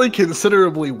not really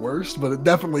considerably worse, but it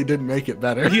definitely didn't make it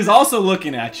better. He's also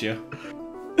looking at you.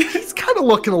 He's kind of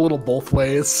looking a little both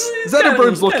ways.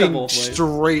 Zetterbird's looking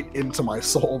straight into my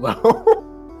soul,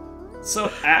 though.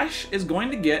 So Ash is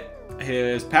going to get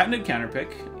his patented counter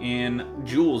pick in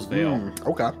Jules Veil.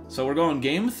 Okay. So we're going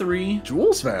game 3.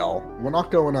 Jules Veil? We're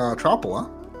not going Tropple,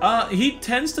 huh? He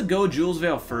tends to go Jules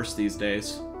Veil first these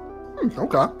days.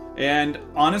 Okay. And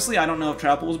honestly, I don't know if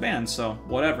Tropple was banned, so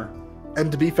whatever. And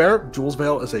to be fair, Jules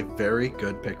Veil is a very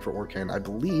good pick for Orcane. I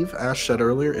believe Ash said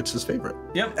earlier it's his favorite.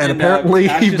 Yep. And apparently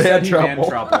he banned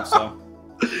Tropple, so.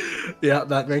 Yeah,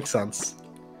 that makes sense.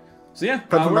 So yeah,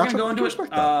 we're going to go into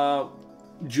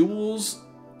it. Jules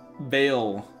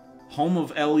Veil, home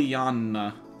of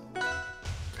Eliana.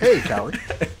 Hey, Callie.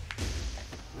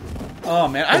 Oh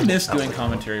man, I miss doing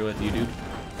commentary with you, dude.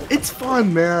 It's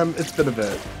fun, man. It's been a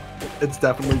bit. It's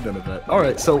definitely been a bit.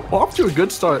 Alright, so off to a good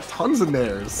start. Tons of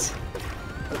nairs.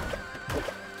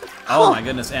 Oh my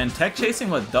goodness, and tech chasing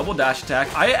with double dash attack.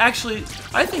 I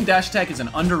think dash attack is an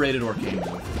underrated Orcane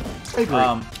move. I agree.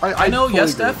 I know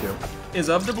YesDef is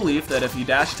of the belief that if you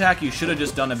dash attack, you should have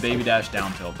just done a baby dash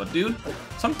down tilt. But dude,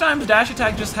 sometimes dash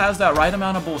attack just has that right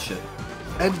amount of bullshit.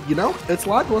 And you know, it's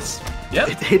lagless.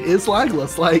 Yep. It is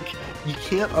lagless. Like, you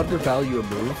can't undervalue a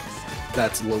move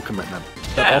that's low commitment.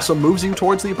 That also moves you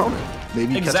towards the opponent.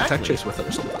 Maybe you catch a tech chase with it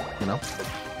or something, you know?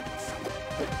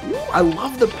 Ooh, I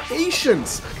love the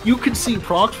patience! You could see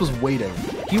Prox was waiting.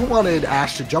 He wanted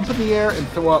Ash to jump in the air and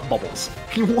throw out bubbles.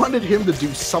 He wanted him to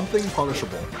do something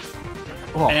punishable.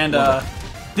 Oh, and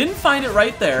didn't find it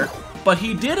right there, but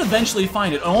he did eventually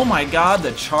find it. Oh my god,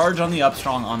 the charge on the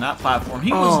upstrong on that platform.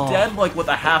 He was dead like with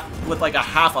a half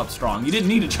upstrong. You didn't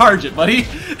need to charge it, buddy.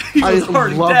 He was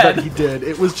already love dead. That he did.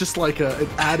 It was just like an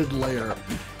added layer.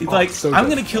 He's like, so I'm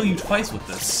gonna kill you twice with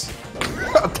this.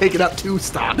 I'm taking out 2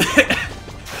 stocks.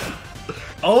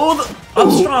 Oh, the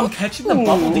upstrong catching the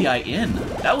bubble DI in.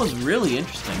 That was really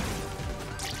interesting.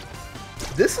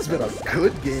 This has been a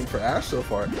good game for Ash so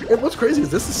far. And what's crazy is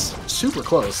this is super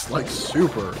close. Like,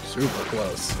 super, super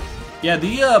close. Yeah,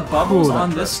 the bubbles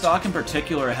on this stock in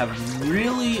particular have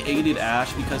really aided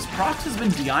Ash because Prox has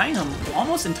been DIing him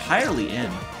almost entirely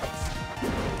in.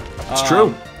 It's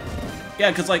true. Yeah,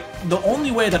 because like the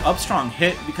only way that upstrong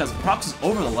hit, because Prox is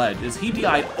over the ledge, is he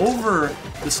DI'd over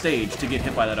the stage to get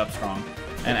hit by that upstrong.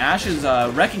 And Ash is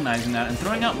recognizing that and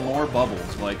throwing out more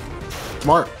bubbles. Like,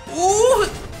 smart. Ooh!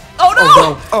 Oh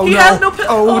no! Oh, he no. has no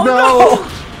oh no!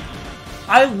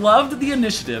 I loved the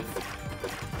initiative,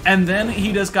 and then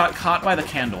he just got caught by the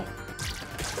candle.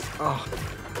 Oh,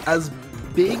 as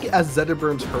big as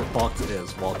Zetterburn's hurt box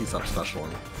is while he's up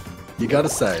specialing, you gotta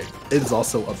say, it is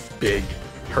also a big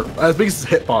hurt. As big as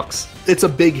his hitbox, it's a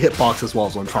big hitbox as well,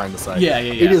 is what I'm trying to say. Yeah.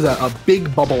 It is a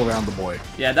big bubble around the boy.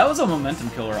 Yeah, that was a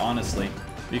momentum killer, honestly.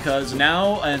 Because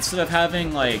now, instead of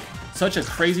having, like, such a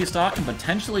crazy stock and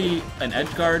potentially an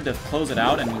edge guard to close it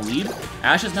out and lead,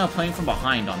 Ash is now playing from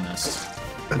behind on this.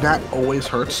 And that always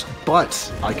hurts,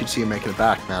 but I could see him making it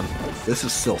back, man. This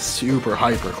is still super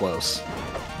hyper close.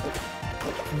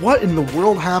 What in the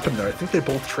world happened there? I think they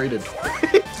both traded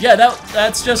twice. Yeah,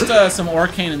 that's just some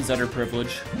Orcane and Zetter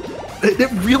privilege.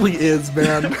 It really is,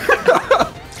 man.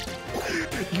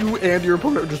 You and your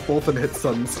opponent are just both in hit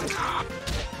stuns.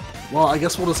 Well, I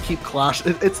guess we'll just keep Clash.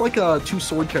 It's like 2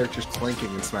 sword characters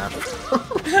clanking in Smash.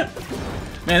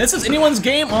 Man, this is anyone's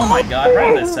game? Oh my god,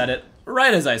 right as I said it.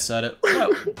 Right as I said it.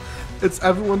 Whoa. It's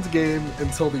everyone's game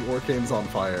until the Orcane's on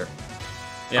fire.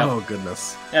 Yep. Oh,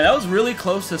 goodness. Yeah, that was really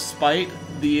close despite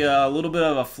the little bit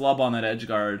of a flub on that edge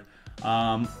guard.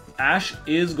 Ash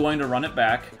is going to run it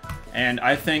back, and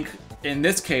I think in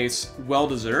this case, well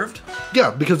deserved.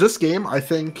 Yeah, because this game, I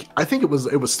think it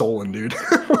was stolen, dude.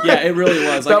 Yeah, it really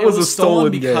was. Like, that was it was a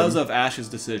stolen because game. of Ash's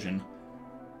decision.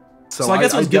 So I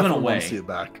guess it was given away. away. See it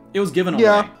back. It was given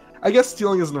yeah, away. I guess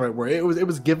stealing isn't the right word. It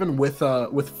was given with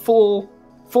full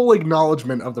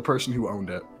acknowledgement of the person who owned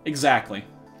it. Exactly.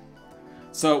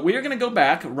 So we are going to go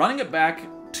back, running it back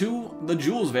to the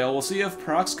Jules Veil. We'll see if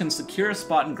Prox can secure a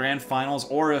spot in Grand Finals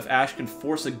or if Ash can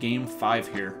force a Game 5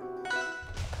 here.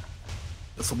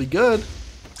 This will be good.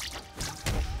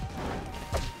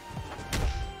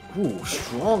 Ooh,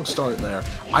 strong start there.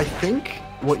 I think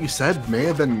what you said may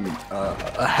have been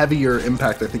a heavier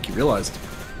impact I think you realized.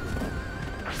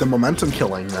 The momentum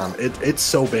killing, man, it's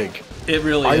so big. It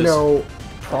really is. I know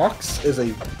Prox is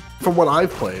from what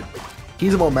I've played,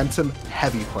 he's a momentum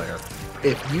heavy player.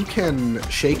 If you can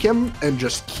shake him and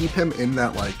just keep him in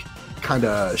that like kind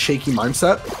of shaky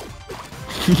mindset,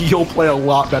 you'll play a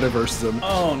lot better versus him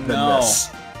than this.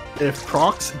 If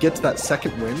Prox gets that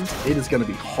second wind, it is going to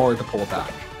be hard to pull it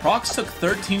back. Prox took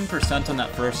 13% on that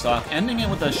first stock, ending it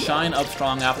with a shine up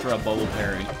strong after a bubble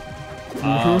parry.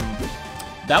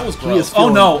 That was gross. Oh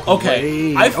no,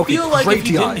 okay. I feel like if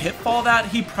he didn't hitfall that,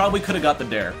 he probably could have got the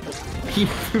dare. He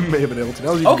may have been able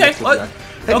to. Okay,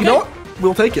 hey, you know what?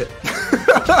 We'll take it.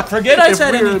 Forget I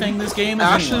said anything, this game is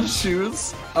Ash's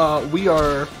shoes, we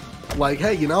are like,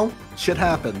 hey, you know, shit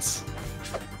happens.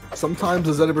 Sometimes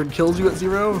the Zedibird kills you at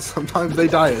 0, sometimes they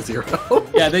die at 0.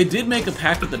 Yeah, they did make a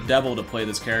pact with the devil to play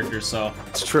this character, so...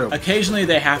 It's true. Occasionally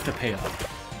they have to pay up.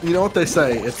 You know what they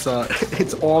say, it's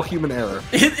all human error.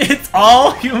 It's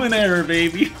all human error,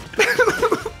 baby.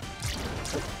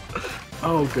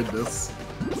 Oh, goodness.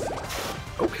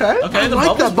 Okay, okay, the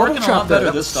like bubble's working a lot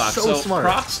better this stock. So smart.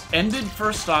 Prox ended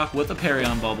first stock with a parry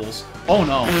on bubbles. Oh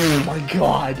no. Oh my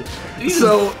god. He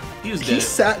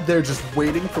sat there just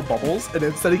waiting for bubbles, and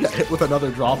instead he got hit with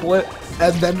another droplet,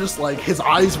 and then just like his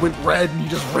eyes went red, and he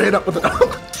just ran up with it.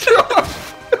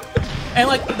 And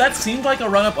like that seemed like a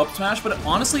run-up up smash, but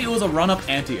honestly it was a run-up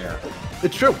anti-air.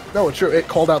 It's true. No, it's true. It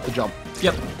called out the jump.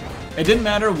 Yep. It didn't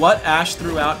matter what Ash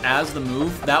threw out as the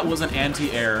move. That was an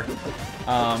anti-air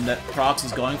that Prox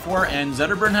is going for, and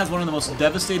Zedibird has one of the most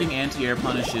devastating anti-air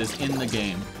punishes in the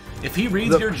game. If he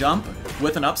reads your jump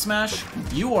with an up smash,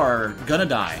 you are gonna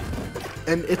die.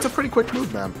 And it's a pretty quick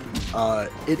move, man.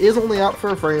 It is only out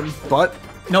for a frame, but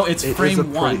no, it's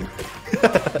frame 1.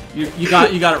 you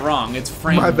got it wrong. It's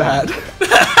frame 1. My bad.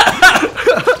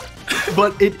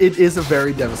 But it is a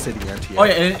very devastating anti-air. Oh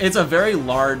yeah, and it's a very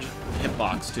large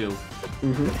hitbox too.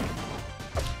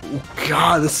 Oh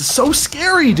god, this is so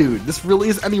scary, dude. This really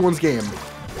is anyone's game.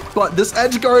 But this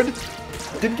edge guard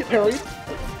didn't get parried.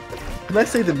 Can I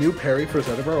say the new parry for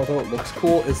Zedibird, although it looks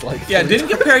cool, is like... Yeah, it didn't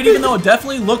get parried even though it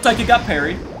definitely looked like it got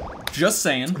parried. Just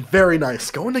saying. Very nice.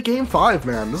 Going to game 5,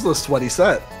 man. This is a sweaty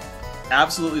set.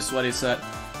 Absolutely sweaty set.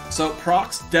 So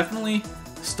Prox definitely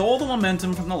stole the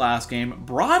momentum from the last game,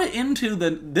 brought it into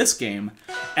this game,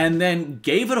 and then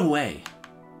gave it away.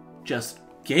 Just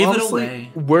gave it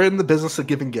away. We're in the business of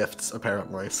giving gifts,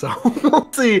 apparently. So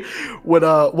we'll see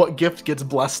what gift gets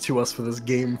blessed to us for this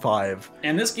game 5.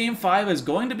 And this game 5 is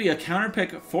going to be a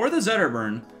counterpick for the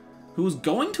Zedibird, who's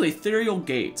going to Ethereal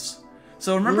Gates.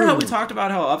 So remember how we talked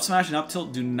about how up smash and up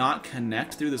tilt do not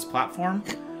connect through this platform?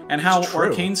 And how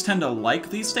Arcanes tend to like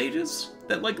these stages?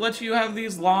 That like let you have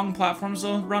these long platforms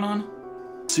to run on?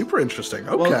 Super interesting.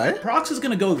 Okay. Well, Prox is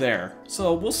going to go there.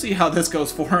 So we'll see how this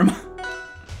goes for him.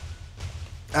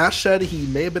 Ash said he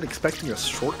may have been expecting a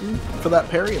shorten for that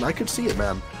parry, and I could see it,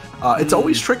 man. It's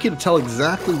always tricky to tell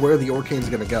exactly where the Arcane's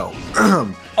going to go.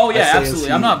 Oh yeah,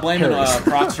 absolutely. I'm not blaming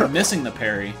Prox for missing the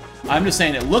parry. I'm just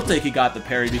saying it looked like he got the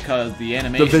parry because the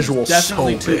animation is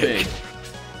definitely too big.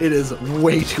 It is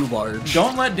way too large.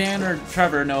 Don't let Dan or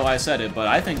Trevor know I said it, but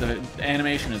I think the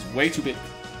animation is way too big.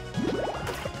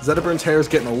 Zedibird's hair is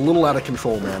getting a little out of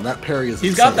control, man. That parry is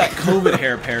He's got that COVID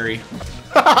hair parry.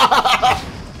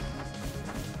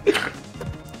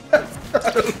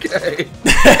 Okay.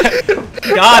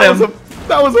 Got him.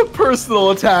 That was a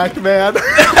personal attack, man.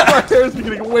 My hair's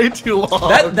getting way too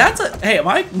long. Hey,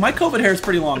 my COVID hair is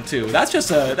pretty long too. That's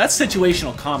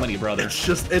situational comedy, brother.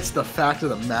 It's the fact of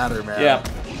the matter, man. Yeah.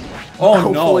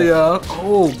 Oh no.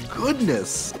 Oh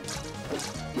goodness.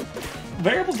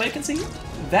 Variable vacancy?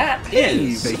 That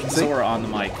is vacancy. Sora on the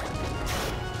mic.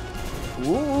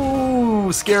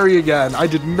 Ooh, scary again. I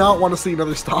did not want to see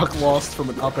another stock lost from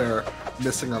an up air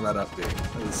missing on that up B.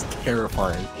 That is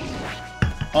terrifying.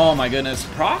 Oh my goodness.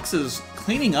 Prox is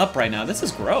cleaning up right now. This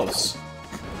is gross.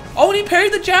 Oh, and he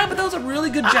parried the jab, but that was a really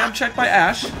good jab check by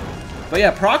Ash. But yeah,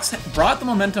 Prox brought the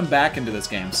momentum back into this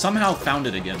game. Somehow found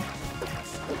it again.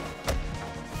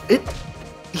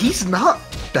 He's not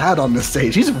bad on this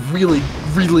stage. He's really,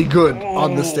 really good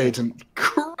on this stage. And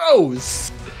gross.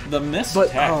 The miss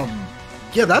But,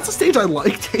 yeah, that's a stage I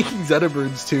like taking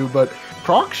Zedibird's to, but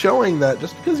Proc showing that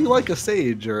just because you like a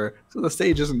stage or so the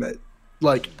stage isn't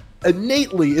like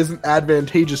innately isn't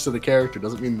advantageous to the character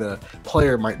doesn't mean the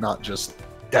player might not just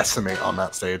decimate on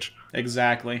that stage.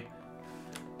 Exactly.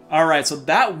 All right, so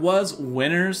that was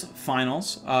winners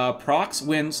finals. Prox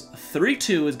wins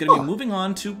 3-2, is going to be moving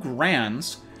on to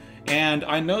grands. And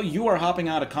I know you are hopping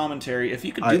out of commentary. If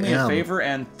you could do me a favor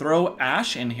and throw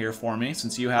Ash in here for me,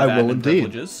 since you have admin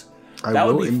privileges, that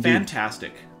would be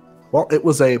fantastic. Well, it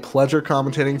was a pleasure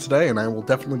commentating today, and I will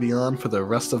definitely be on for the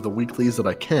rest of the weeklies that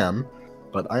I can.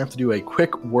 But I have to do a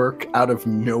quick work out of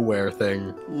nowhere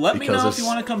thing. Let me know if you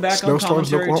want to come back on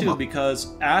commentary too,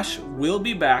 because Ash will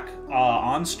be back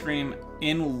on stream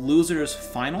in Losers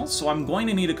Finals. So I'm going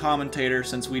to need a commentator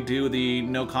since we do the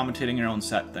no commentating your own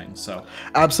set thing. So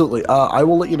absolutely, I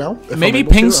will let you know. Maybe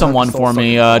ping someone for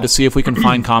me to see if we can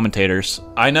find commentators.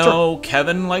 I know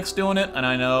Kevin likes doing it, and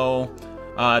I know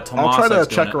Tomas. I'll try to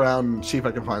check around and see if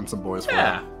I can find some boys.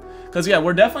 Yeah, because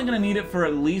we're definitely going to need it for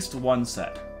at least one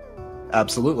set.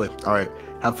 Absolutely. All right.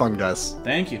 Have fun, guys.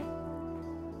 Thank you.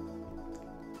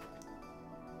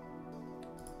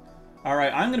 All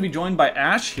right, I'm going to be joined by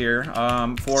Ash here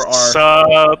for our...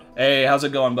 Sup? Hey, how's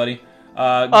it going, buddy?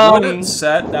 Good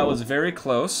set. That was very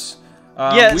close.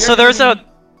 Yeah, so there was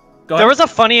a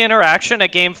funny interaction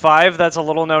at Game 5 that's a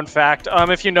little known fact.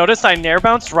 If you noticed, I nair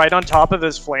bounced right on top of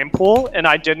his flame pool, and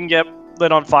I didn't get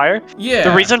lit on fire. Yeah.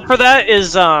 The reason for that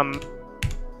is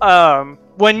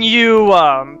when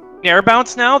you... Air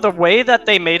bounce now, the way that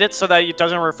they made it so that it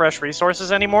doesn't refresh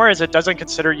resources anymore is it doesn't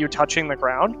consider you touching the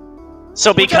ground.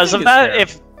 So because of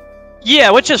that,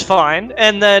 which is fine.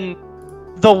 And then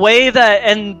the way that,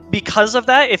 and because of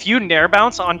that, if you nair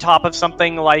bounce on top of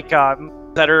something like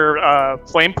that are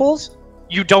flame pools,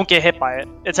 you don't get hit by it.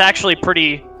 It's actually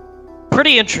pretty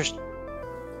interesting.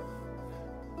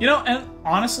 You know, and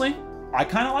honestly, I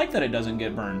kind of like that it doesn't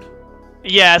get burned.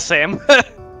 Yeah, same.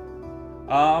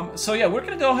 So yeah, we're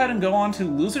going to go ahead and go on to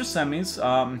loser semis.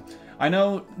 I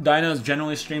know Dinos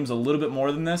generally streams a little bit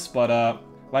more than this, but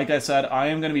like I said, I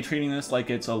am going to be treating this like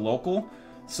it's a local.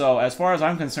 So as far as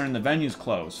I'm concerned, the venue's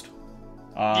closed.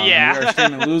 Yeah. We are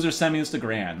streaming loser semis to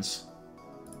grands.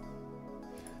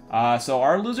 So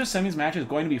our loser semis match is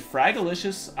going to be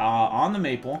Fragalicious on the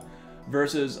Maple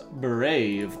versus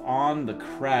Brave on the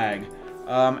Crag.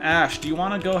 Ash, do you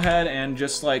want to go ahead and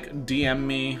just like DM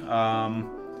me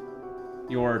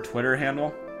your Twitter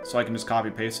handle so I can just copy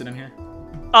paste it in here?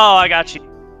 Oh, I got you.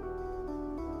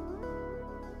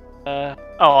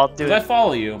 I'll do it. I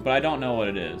follow you, but I don't know what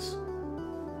it is.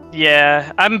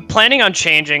 Yeah, I'm planning on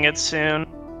changing it soon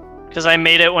because I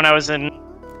made it when I was in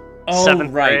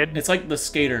 7th grade. It's like the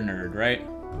skater nerd, right?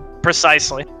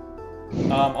 Precisely.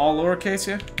 All lowercase,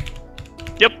 yeah?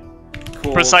 Yep.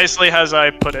 Cool. Precisely as I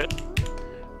put it.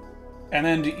 And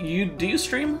then do you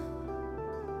stream?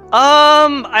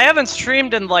 I haven't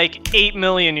streamed in like 8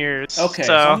 million years. Okay,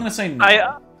 so I'm gonna say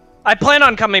no. I plan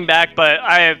on coming back, but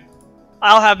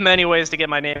I'll have many ways to get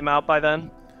my name out by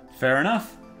then. Fair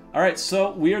enough. All right,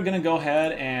 so we are gonna go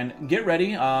ahead and get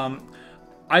ready.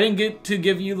 I didn't get to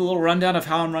give you the little rundown of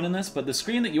how I'm running this, but the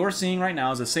screen that you're seeing right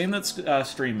now is the same that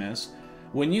stream is.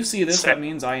 When you see this, that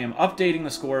means I am updating the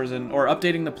scores or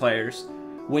updating the players.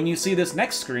 When you see this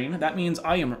next screen, that means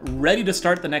I am ready to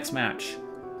start the next match.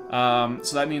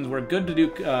 So that means we're good to do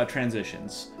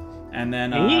transitions. And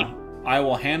then I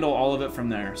will handle all of it from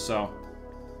there. So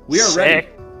we are ready.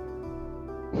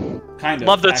 Kind of.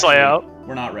 Love this layout.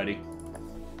 We're not ready.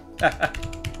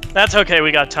 That's okay,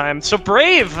 we got time. So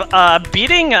Brave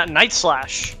beating Night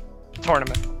Slash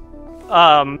tournament.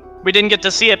 We didn't get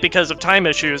to see it because of time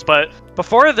issues, but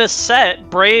before this set,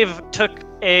 Brave took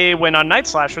a win on Night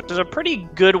Slash, which is a pretty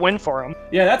good win for him.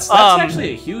 Yeah, that's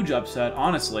actually a huge upset,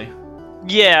 honestly.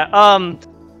 Yeah,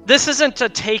 this isn't to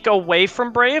take away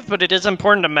from Brave, but it is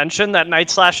important to mention that Night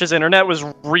Slash's internet was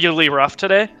really rough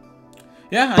today.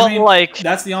 Yeah, I mean, like,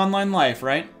 that's the online life,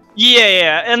 right?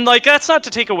 Yeah, and like that's not to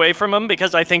take away from him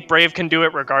because I think Brave can do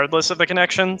it regardless of the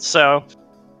connection. So,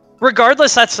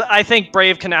 regardless, I think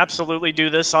Brave can absolutely do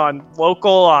this on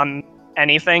local, on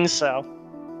anything. So,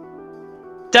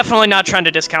 definitely not trying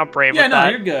to discount Brave. Yeah, with no,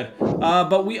 that. You're good.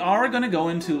 But we are going to go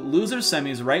into loser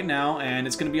semis right now, and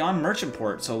it's going to be on Merchant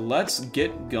Port. So let's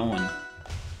get going.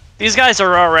 These guys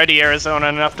are already Arizona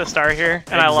enough to start here,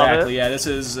 and I love it. Exactly. Yeah, this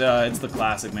is it's the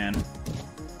classic, man.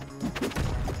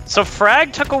 So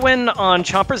Frag took a win on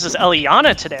Chompers'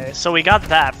 Eliana today, so we got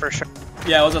that for sure.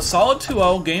 Yeah, it was a solid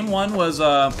 2-0. Game 1 was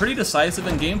pretty decisive,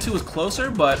 and Game 2 was closer,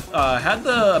 but had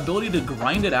the ability to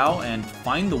grind it out and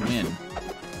find the win.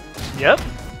 Yep.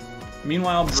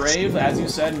 Meanwhile, Brave, as you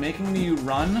said, making the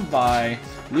run by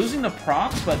losing the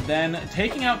procs, but then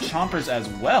taking out Chompers as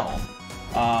well.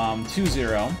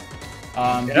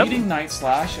 2-0. Beating Night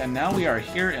Slash, and now we are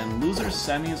here in losers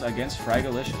semis against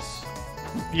Fragalicious.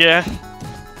 Yeah.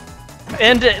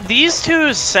 And these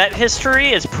two's set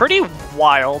history is pretty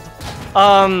wild.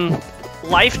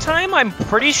 Lifetime, I'm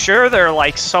pretty sure they're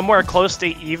like somewhere close to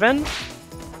even.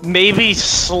 Maybe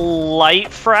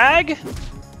slight frag?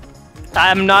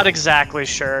 I'm not exactly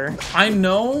sure. I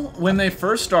know when they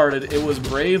first started, it was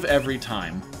Brave every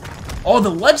time. Oh, the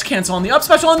ledge cancel on the up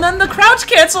special, and then the crouch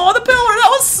cancel on the pillar! That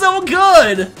was so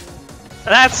good!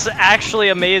 That's actually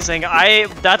amazing.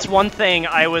 That's one thing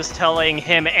I was telling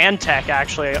him and Tech,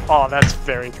 actually. Oh, that's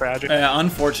very tragic. Yeah,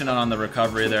 unfortunate on the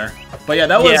recovery there. But yeah,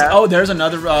 that was... Yeah. Oh, there's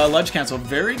another ledge cancel.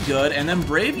 Very good. And then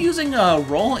Brave using a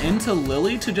roll into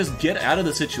Lily to just get out of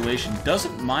the situation.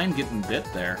 Doesn't mind getting bit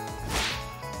there.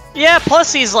 Yeah,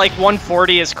 plus he's like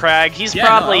 140 as Crag. He's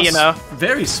probably, you know...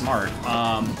 Very smart.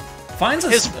 Finds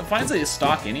a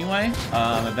stock anyway,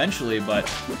 eventually,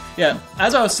 but yeah,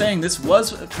 as I was saying, this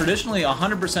was traditionally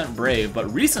 100% Brave,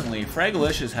 but recently,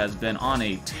 Fragalicious has been on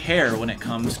a tear when it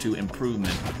comes to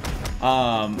improvement.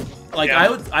 I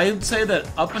would say that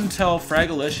up until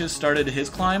Fragalicious started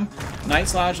his climb, Night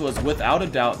Slash was without a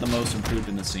doubt the most improved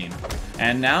in the scene.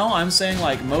 And now I'm saying,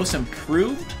 like, most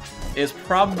improved is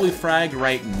probably Frag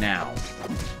right now.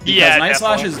 Because Night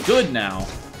Slash is good now,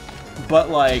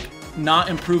 but, like, not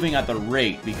improving at the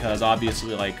rate, because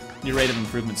obviously, like, your rate of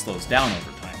improvement slows down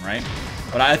over time, right?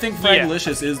 But I think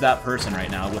Fragalicious is that person right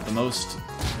now with the most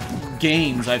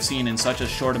gains I've seen in such a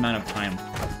short amount of time.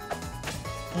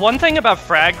 One thing about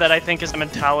Frag that I think is the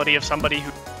mentality of somebody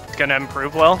who's gonna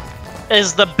improve well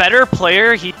is the better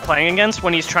player he's playing against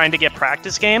when he's trying to get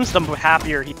practice games, the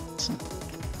happier he is.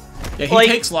 Yeah, he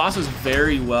takes losses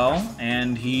very well,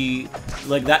 and he,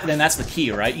 like, that. Then that's the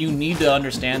key, right? You need to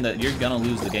understand that you're gonna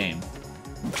lose the game.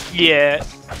 Yeah.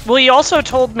 Well, he also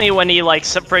told me when he, like,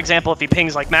 for example, if he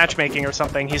pings, like, matchmaking or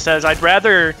something, he says, I'd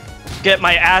rather get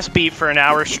my ass beat for an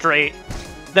hour straight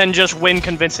than just win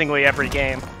convincingly every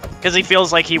game. Because he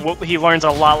feels like he learns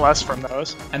a lot less from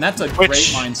those. And that's a great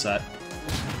mindset.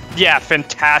 Yeah,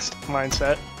 fantastic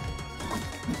mindset.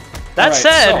 That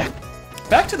said... So,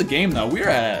 back to the game, though. We're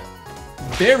at a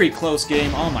very close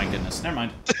game. Oh my goodness. Never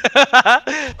mind.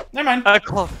 Never mind. A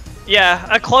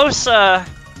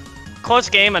close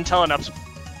game until an up.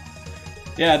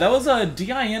 Yeah, that was a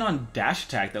DIN on dash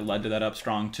attack that led to that up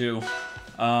strong too.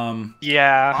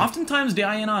 Yeah. Oftentimes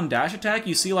DIN on dash attack,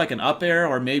 you see like an up air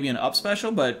or maybe an up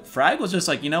special, but Frag was just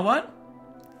like, you know what?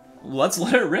 Let's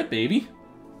let it rip, baby.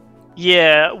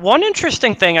 Yeah, one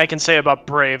interesting thing I can say about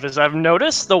Brave is I've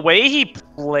noticed the way he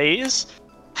plays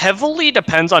heavily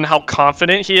depends on how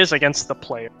confident he is against the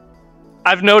player.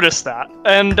 I've noticed that.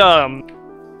 And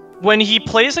when he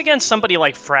plays against somebody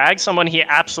like Frag, someone he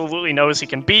absolutely knows he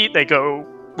can beat, they go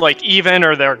like even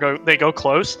or they go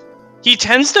close, he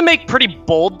tends to make pretty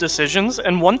bold decisions.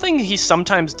 And one thing he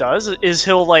sometimes does is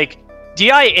he'll like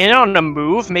DI in on a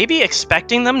move, maybe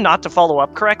expecting them not to follow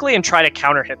up correctly and try to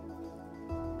counter hit.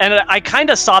 And I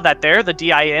kind of saw that there, the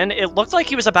DI in. It looked like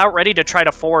he was about ready to try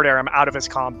to forward air him out of his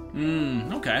combo.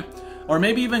 Okay. Or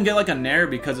maybe even get like a nair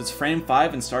because it's frame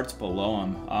 5 and starts below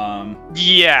him.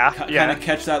 Kind of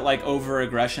catch that like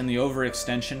over-aggression, the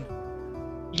overextension.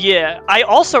 Yeah, I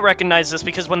also recognize this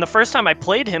because when the first time I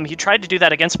played him, he tried to do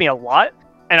that against me a lot,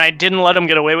 and I didn't let him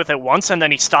get away with it once, and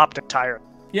then he stopped entirely.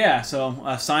 Yeah, so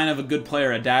a sign of a good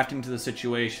player adapting to the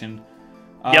situation.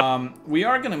 Yep. We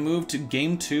are going to move to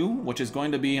Game 2, which is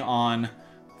going to be on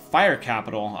Fire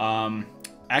Capital.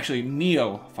 Actually,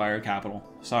 Neo Fire Capital.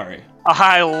 Sorry.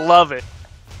 I love it.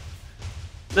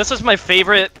 This is my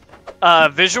favorite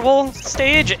visual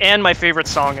stage and my favorite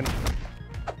song.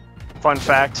 Fun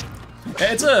fact.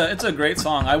 It's a great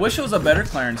song. I wish it was a better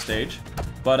Clarence stage,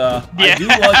 but I do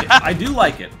like it. I do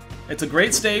like it. It's a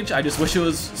great stage. I just wish it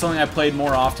was something I played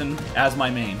more often as my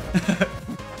main.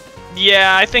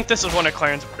 Yeah, I think this is one of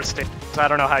Clarence's worst stages. I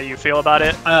don't know how you feel about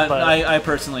it. I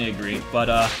personally agree,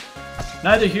 but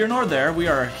neither here nor there. We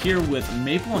are here with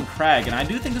Maple and Crag, and I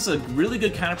do think this is a really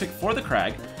good counterpick for the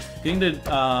Crag. Getting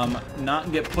to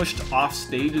not get pushed off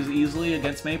stage as easily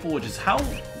against Maple, which is how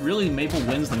really Maple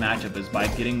wins the matchup, is by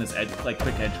getting this quick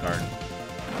edge guard.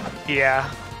 Yeah.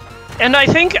 And I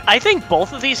think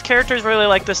both of these characters really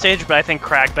like the stage, but I think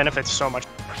Crag benefits so much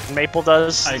than Maple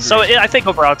does. So I think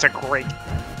overall it's a great.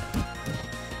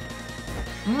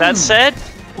 That said,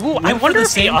 I wonder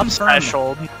if he up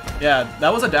special. Yeah,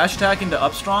 that was a dash attack into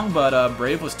up strong, but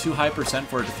Brave was too high percent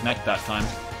for it to connect that time.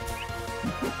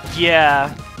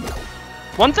 Yeah.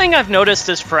 One thing I've noticed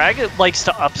is Frag likes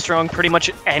to up strong pretty much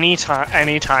any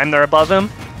time they're above him.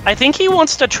 I think he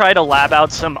wants to try to lab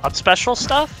out some up special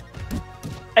stuff.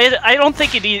 I don't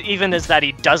think it even is that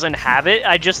he doesn't have it.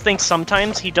 I just think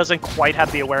sometimes he doesn't quite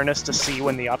have the awareness to see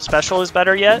when the up special is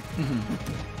better yet.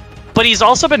 But he's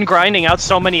also been grinding out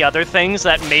so many other things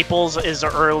that Maples is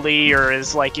early or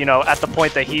is like, you know, at the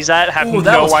point that he's at, have Ooh,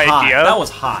 no idea. That was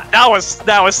hot. That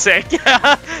was sick.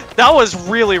 Yeah. That was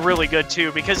really, really good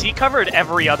too, because he covered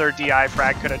every other DI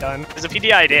Frag could have done. Because if he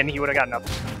DI'd in, he would have gotten up.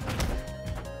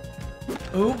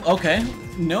 Ooh, okay.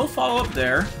 No follow-up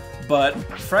there, but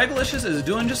Fragalicious is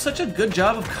doing just such a good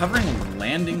job of covering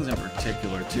landings in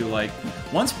particular, too. Like,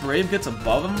 once Brave gets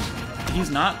above him, he's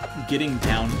not getting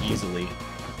down easily.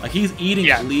 Like, he's eating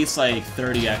at least, like,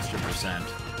 30 extra %.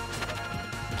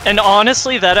 And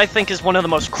honestly, that I think is one of the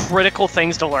most critical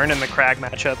things to learn in the Crag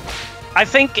matchup. I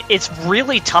think it's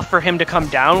really tough for him to come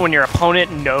down when your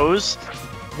opponent knows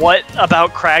what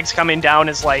about Crags coming down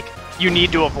is, like, you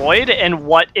need to avoid, and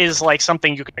what is, like,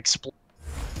 something you can explore.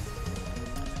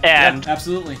 And yeah,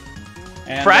 absolutely.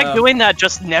 And, Frag doing that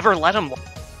just never let him.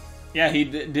 Yeah, he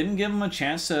didn't give him a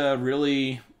chance to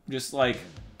really just, like,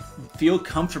 feel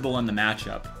comfortable in the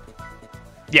matchup.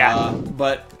 Yeah.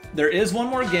 But there is one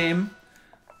more game,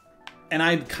 and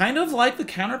I kind of like the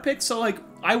counter pick, so, like,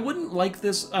 I wouldn't like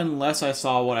this unless I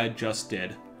saw what I just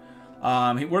did.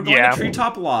 We're going to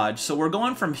Treetop Lodge, so we're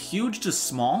going from huge to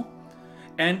small,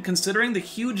 and considering the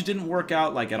huge didn't work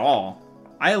out, like, at all,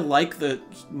 I like the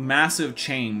massive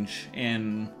change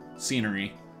in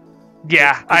scenery.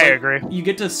 Yeah, I agree. You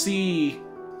get to see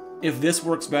if this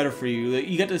works better for you.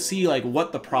 You get to see, like,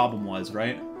 what the problem was,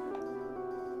 right?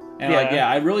 And, like, yeah,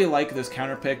 I really like this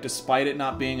counter pick, despite it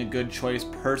not being a good choice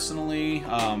personally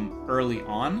early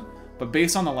on. But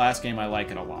based on the last game, I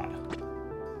like it a lot.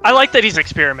 I like that he's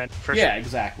experimenting, for sure. Yeah,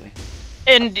 exactly.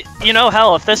 And, you know,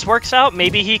 hell, if this works out,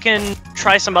 maybe he can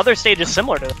try some other stages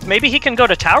similar to this. Maybe he can go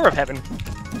to Tower of Heaven.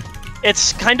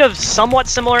 It's kind of somewhat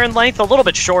similar in length, a little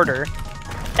bit shorter.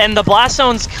 And the blast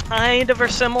zones kind of are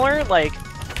similar. Like,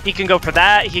 he can go for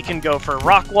that, he can go for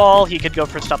Rock Wall, he could go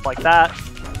for stuff like that.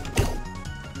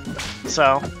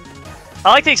 So, I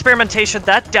like the experimentation.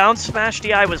 That down smash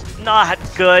DI was not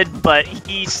good, but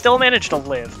he still managed to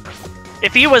live.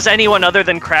 If he was anyone other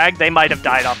than Crag, they might have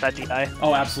died off that DI.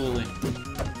 Oh, absolutely.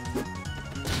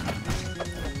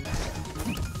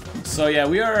 So yeah,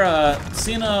 we are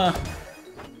seeing a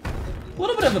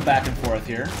little bit of a back and forth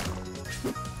here.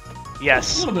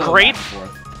 Yes,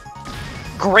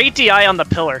 great DI on the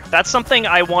pillar. That's something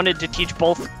I wanted to teach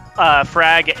both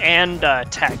Frag and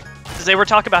Tech. Because they were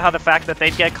talking about how the fact that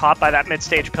they'd get caught by that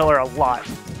mid-stage pillar a lot.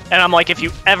 And I'm like, if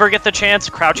you ever get the chance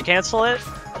to crouch cancel it,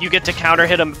 you get to counter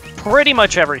hit him pretty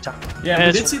much every time. Yeah,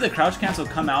 and we did see the crouch cancel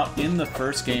come out in the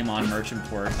first game on Merchant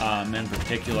Port in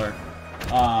particular.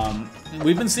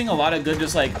 We've been seeing a lot of good,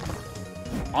 just like,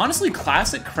 honestly,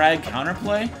 classic Crag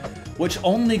counterplay, which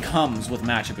only comes with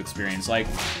matchup experience. Like,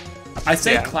 I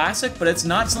say classic, but it's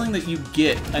not something that you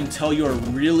get until you're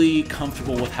really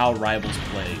comfortable with how Rivals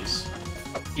plays.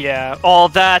 Yeah, oh,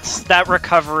 that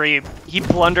recovery. He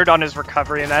blundered on his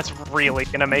recovery, and that's really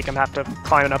gonna make him have to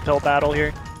climb an uphill battle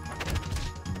here.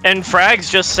 And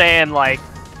Frag's just saying, like,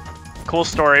 cool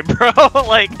story, bro.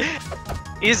 Like,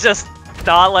 he's just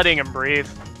not letting him breathe.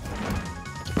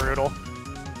 It's brutal.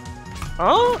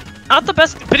 Oh, not the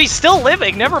best, but he's still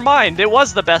living. Never mind, it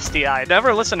was the best DI.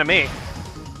 Never listen to me.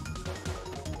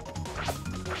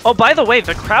 Oh, by the way,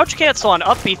 the crouch cancel on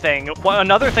up B thing,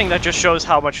 another thing that just shows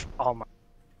how much... Oh my...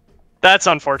 That's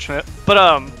unfortunate.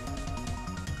 But,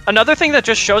 another thing that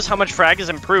just shows how much Frag has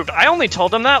improved. I only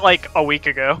told him that, like, a week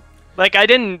ago. Like,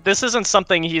 this isn't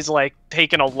something he's, like,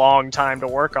 taken a long time to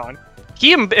work on.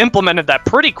 He implemented that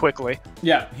pretty quickly.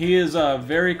 Yeah, he is a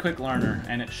very quick learner,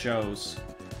 and it shows.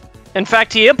 In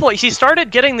fact, he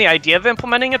started getting the idea of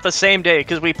implementing it the same day,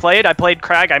 because I played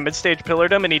Crag, I mid-stage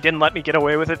pillared him, and he didn't let me get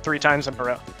away with it 3 times in a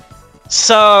row.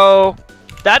 So,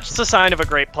 that's the sign of a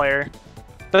great player.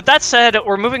 But that said,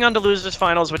 we're moving on to Losers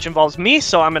Finals, which involves me,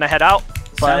 so I'm going to head out.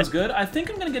 Sounds good. I think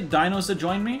I'm going to get Dinos to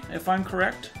join me, if I'm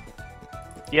correct.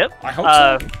 Yep. I hope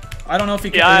so. I don't know if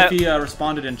he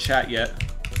responded in chat yet.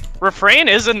 Refrain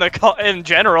is in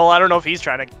general. I don't know if he's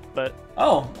trying to, but...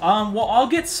 Oh, well, I'll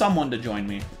get someone to join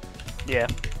me. Yeah.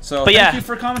 So, thank you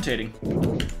for commentating.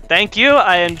 Thank you.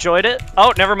 I enjoyed it.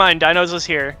 Oh, never mind. Dinos is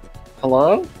here.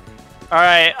 Hello?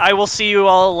 Alright, I will see you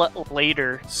all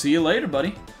later. See you later,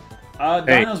 buddy.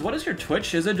 Dinos, what is your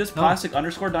Twitch? Is it just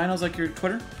plastic_dinos like your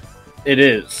Twitter? It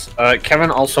is. Kevin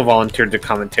also volunteered to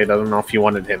commentate. I don't know if you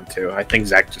wanted him to. I think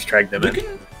Zach just dragged him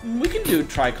in. We can do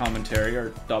tri-commentary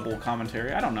or double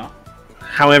commentary. I don't know.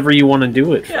 However you want to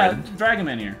do it, friend. Yeah, drag him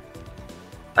in here.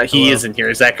 He isn't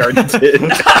here. Zach already did.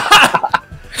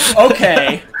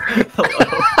 Okay. Hello.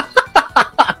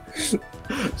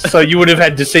 So you would have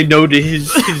had to say no to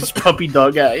his puppy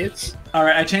dog eyes. All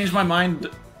right, I changed my mind.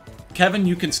 Kevin,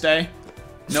 you can stay.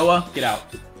 Noah, get out.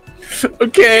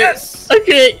 Okay. Yes.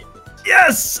 Okay.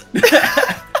 Yes.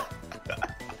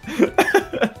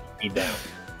 Be down.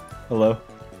 Hello.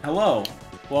 Hello,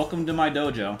 welcome to my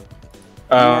dojo.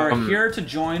 We're Um, here to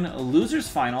join Losers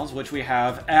Finals, which we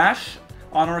have Ash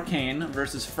on Arcane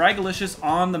versus Fragalicious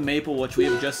on the Maple, which we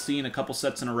have just seen a couple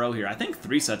sets in a row here. I think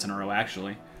 3 sets in a row,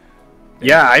 actually.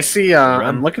 Yeah, I see.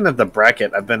 I'm looking at the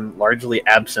bracket. I've been largely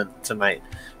absent tonight,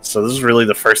 so this is really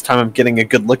the first time I'm getting a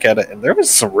good look at it. And there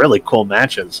was some really cool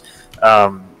matches.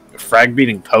 Frag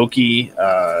beating Pokey.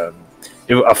 A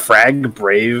Frag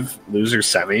Brave loser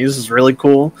semis is really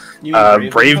cool. You mean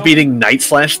Brave beating Night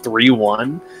Slash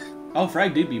 3-1. Oh,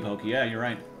 Frag did beat Pokey. Yeah, you're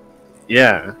right.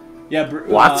 Yeah. Yeah,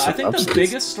 Lots I of think the upsets.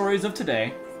 biggest stories of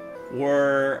today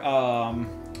were,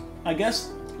 I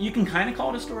guess you can kind of call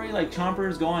it a story. Like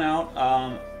Chomper's going out,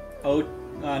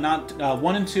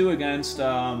 1 and 2 against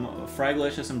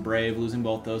Fragalicious and Brave, losing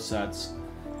both those sets,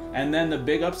 and then the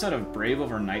big upset of Brave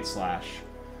over Night Slash.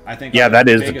 I think Yeah, are that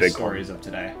is the biggest big stories of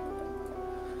today.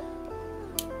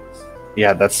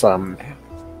 Yeah, that's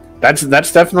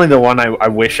definitely the one I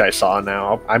wish I saw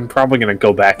now. I'm probably gonna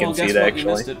go back Well, and guess see it what?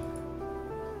 You actually. missed it.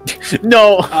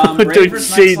 No, Brave don't vs.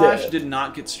 say Night Slash that. did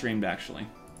not get streamed actually.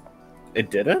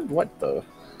 It didn't? What the?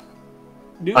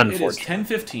 Dude, it is Unfortunate.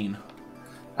 10:15.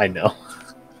 I know.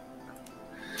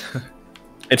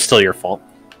 It's still your fault.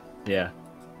 Yeah.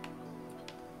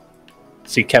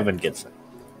 See, Kevin gets it.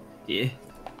 Yeah.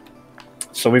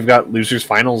 So we've got losers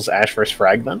finals, Ash vs.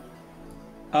 Frag then?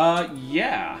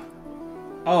 Yeah.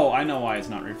 Oh, I know why it's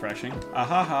not refreshing.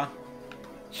 Ahaha.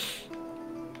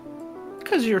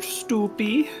 Cause you're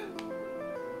stupid.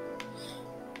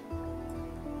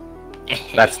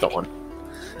 That's the one.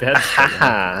 That's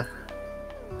Haha.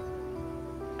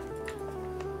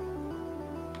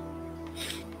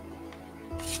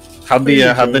 How'd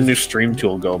the new stream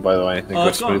tool go, by the way? It Oh, go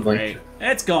it's going smoothly? great.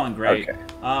 It's going great. Okay.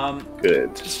 The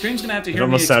Good. stream's gonna have to It hear me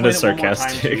almost explain sounded it one more time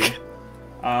to sarcastic.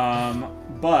 you.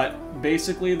 But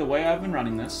basically, the way I've been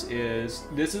running this is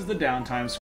the downtime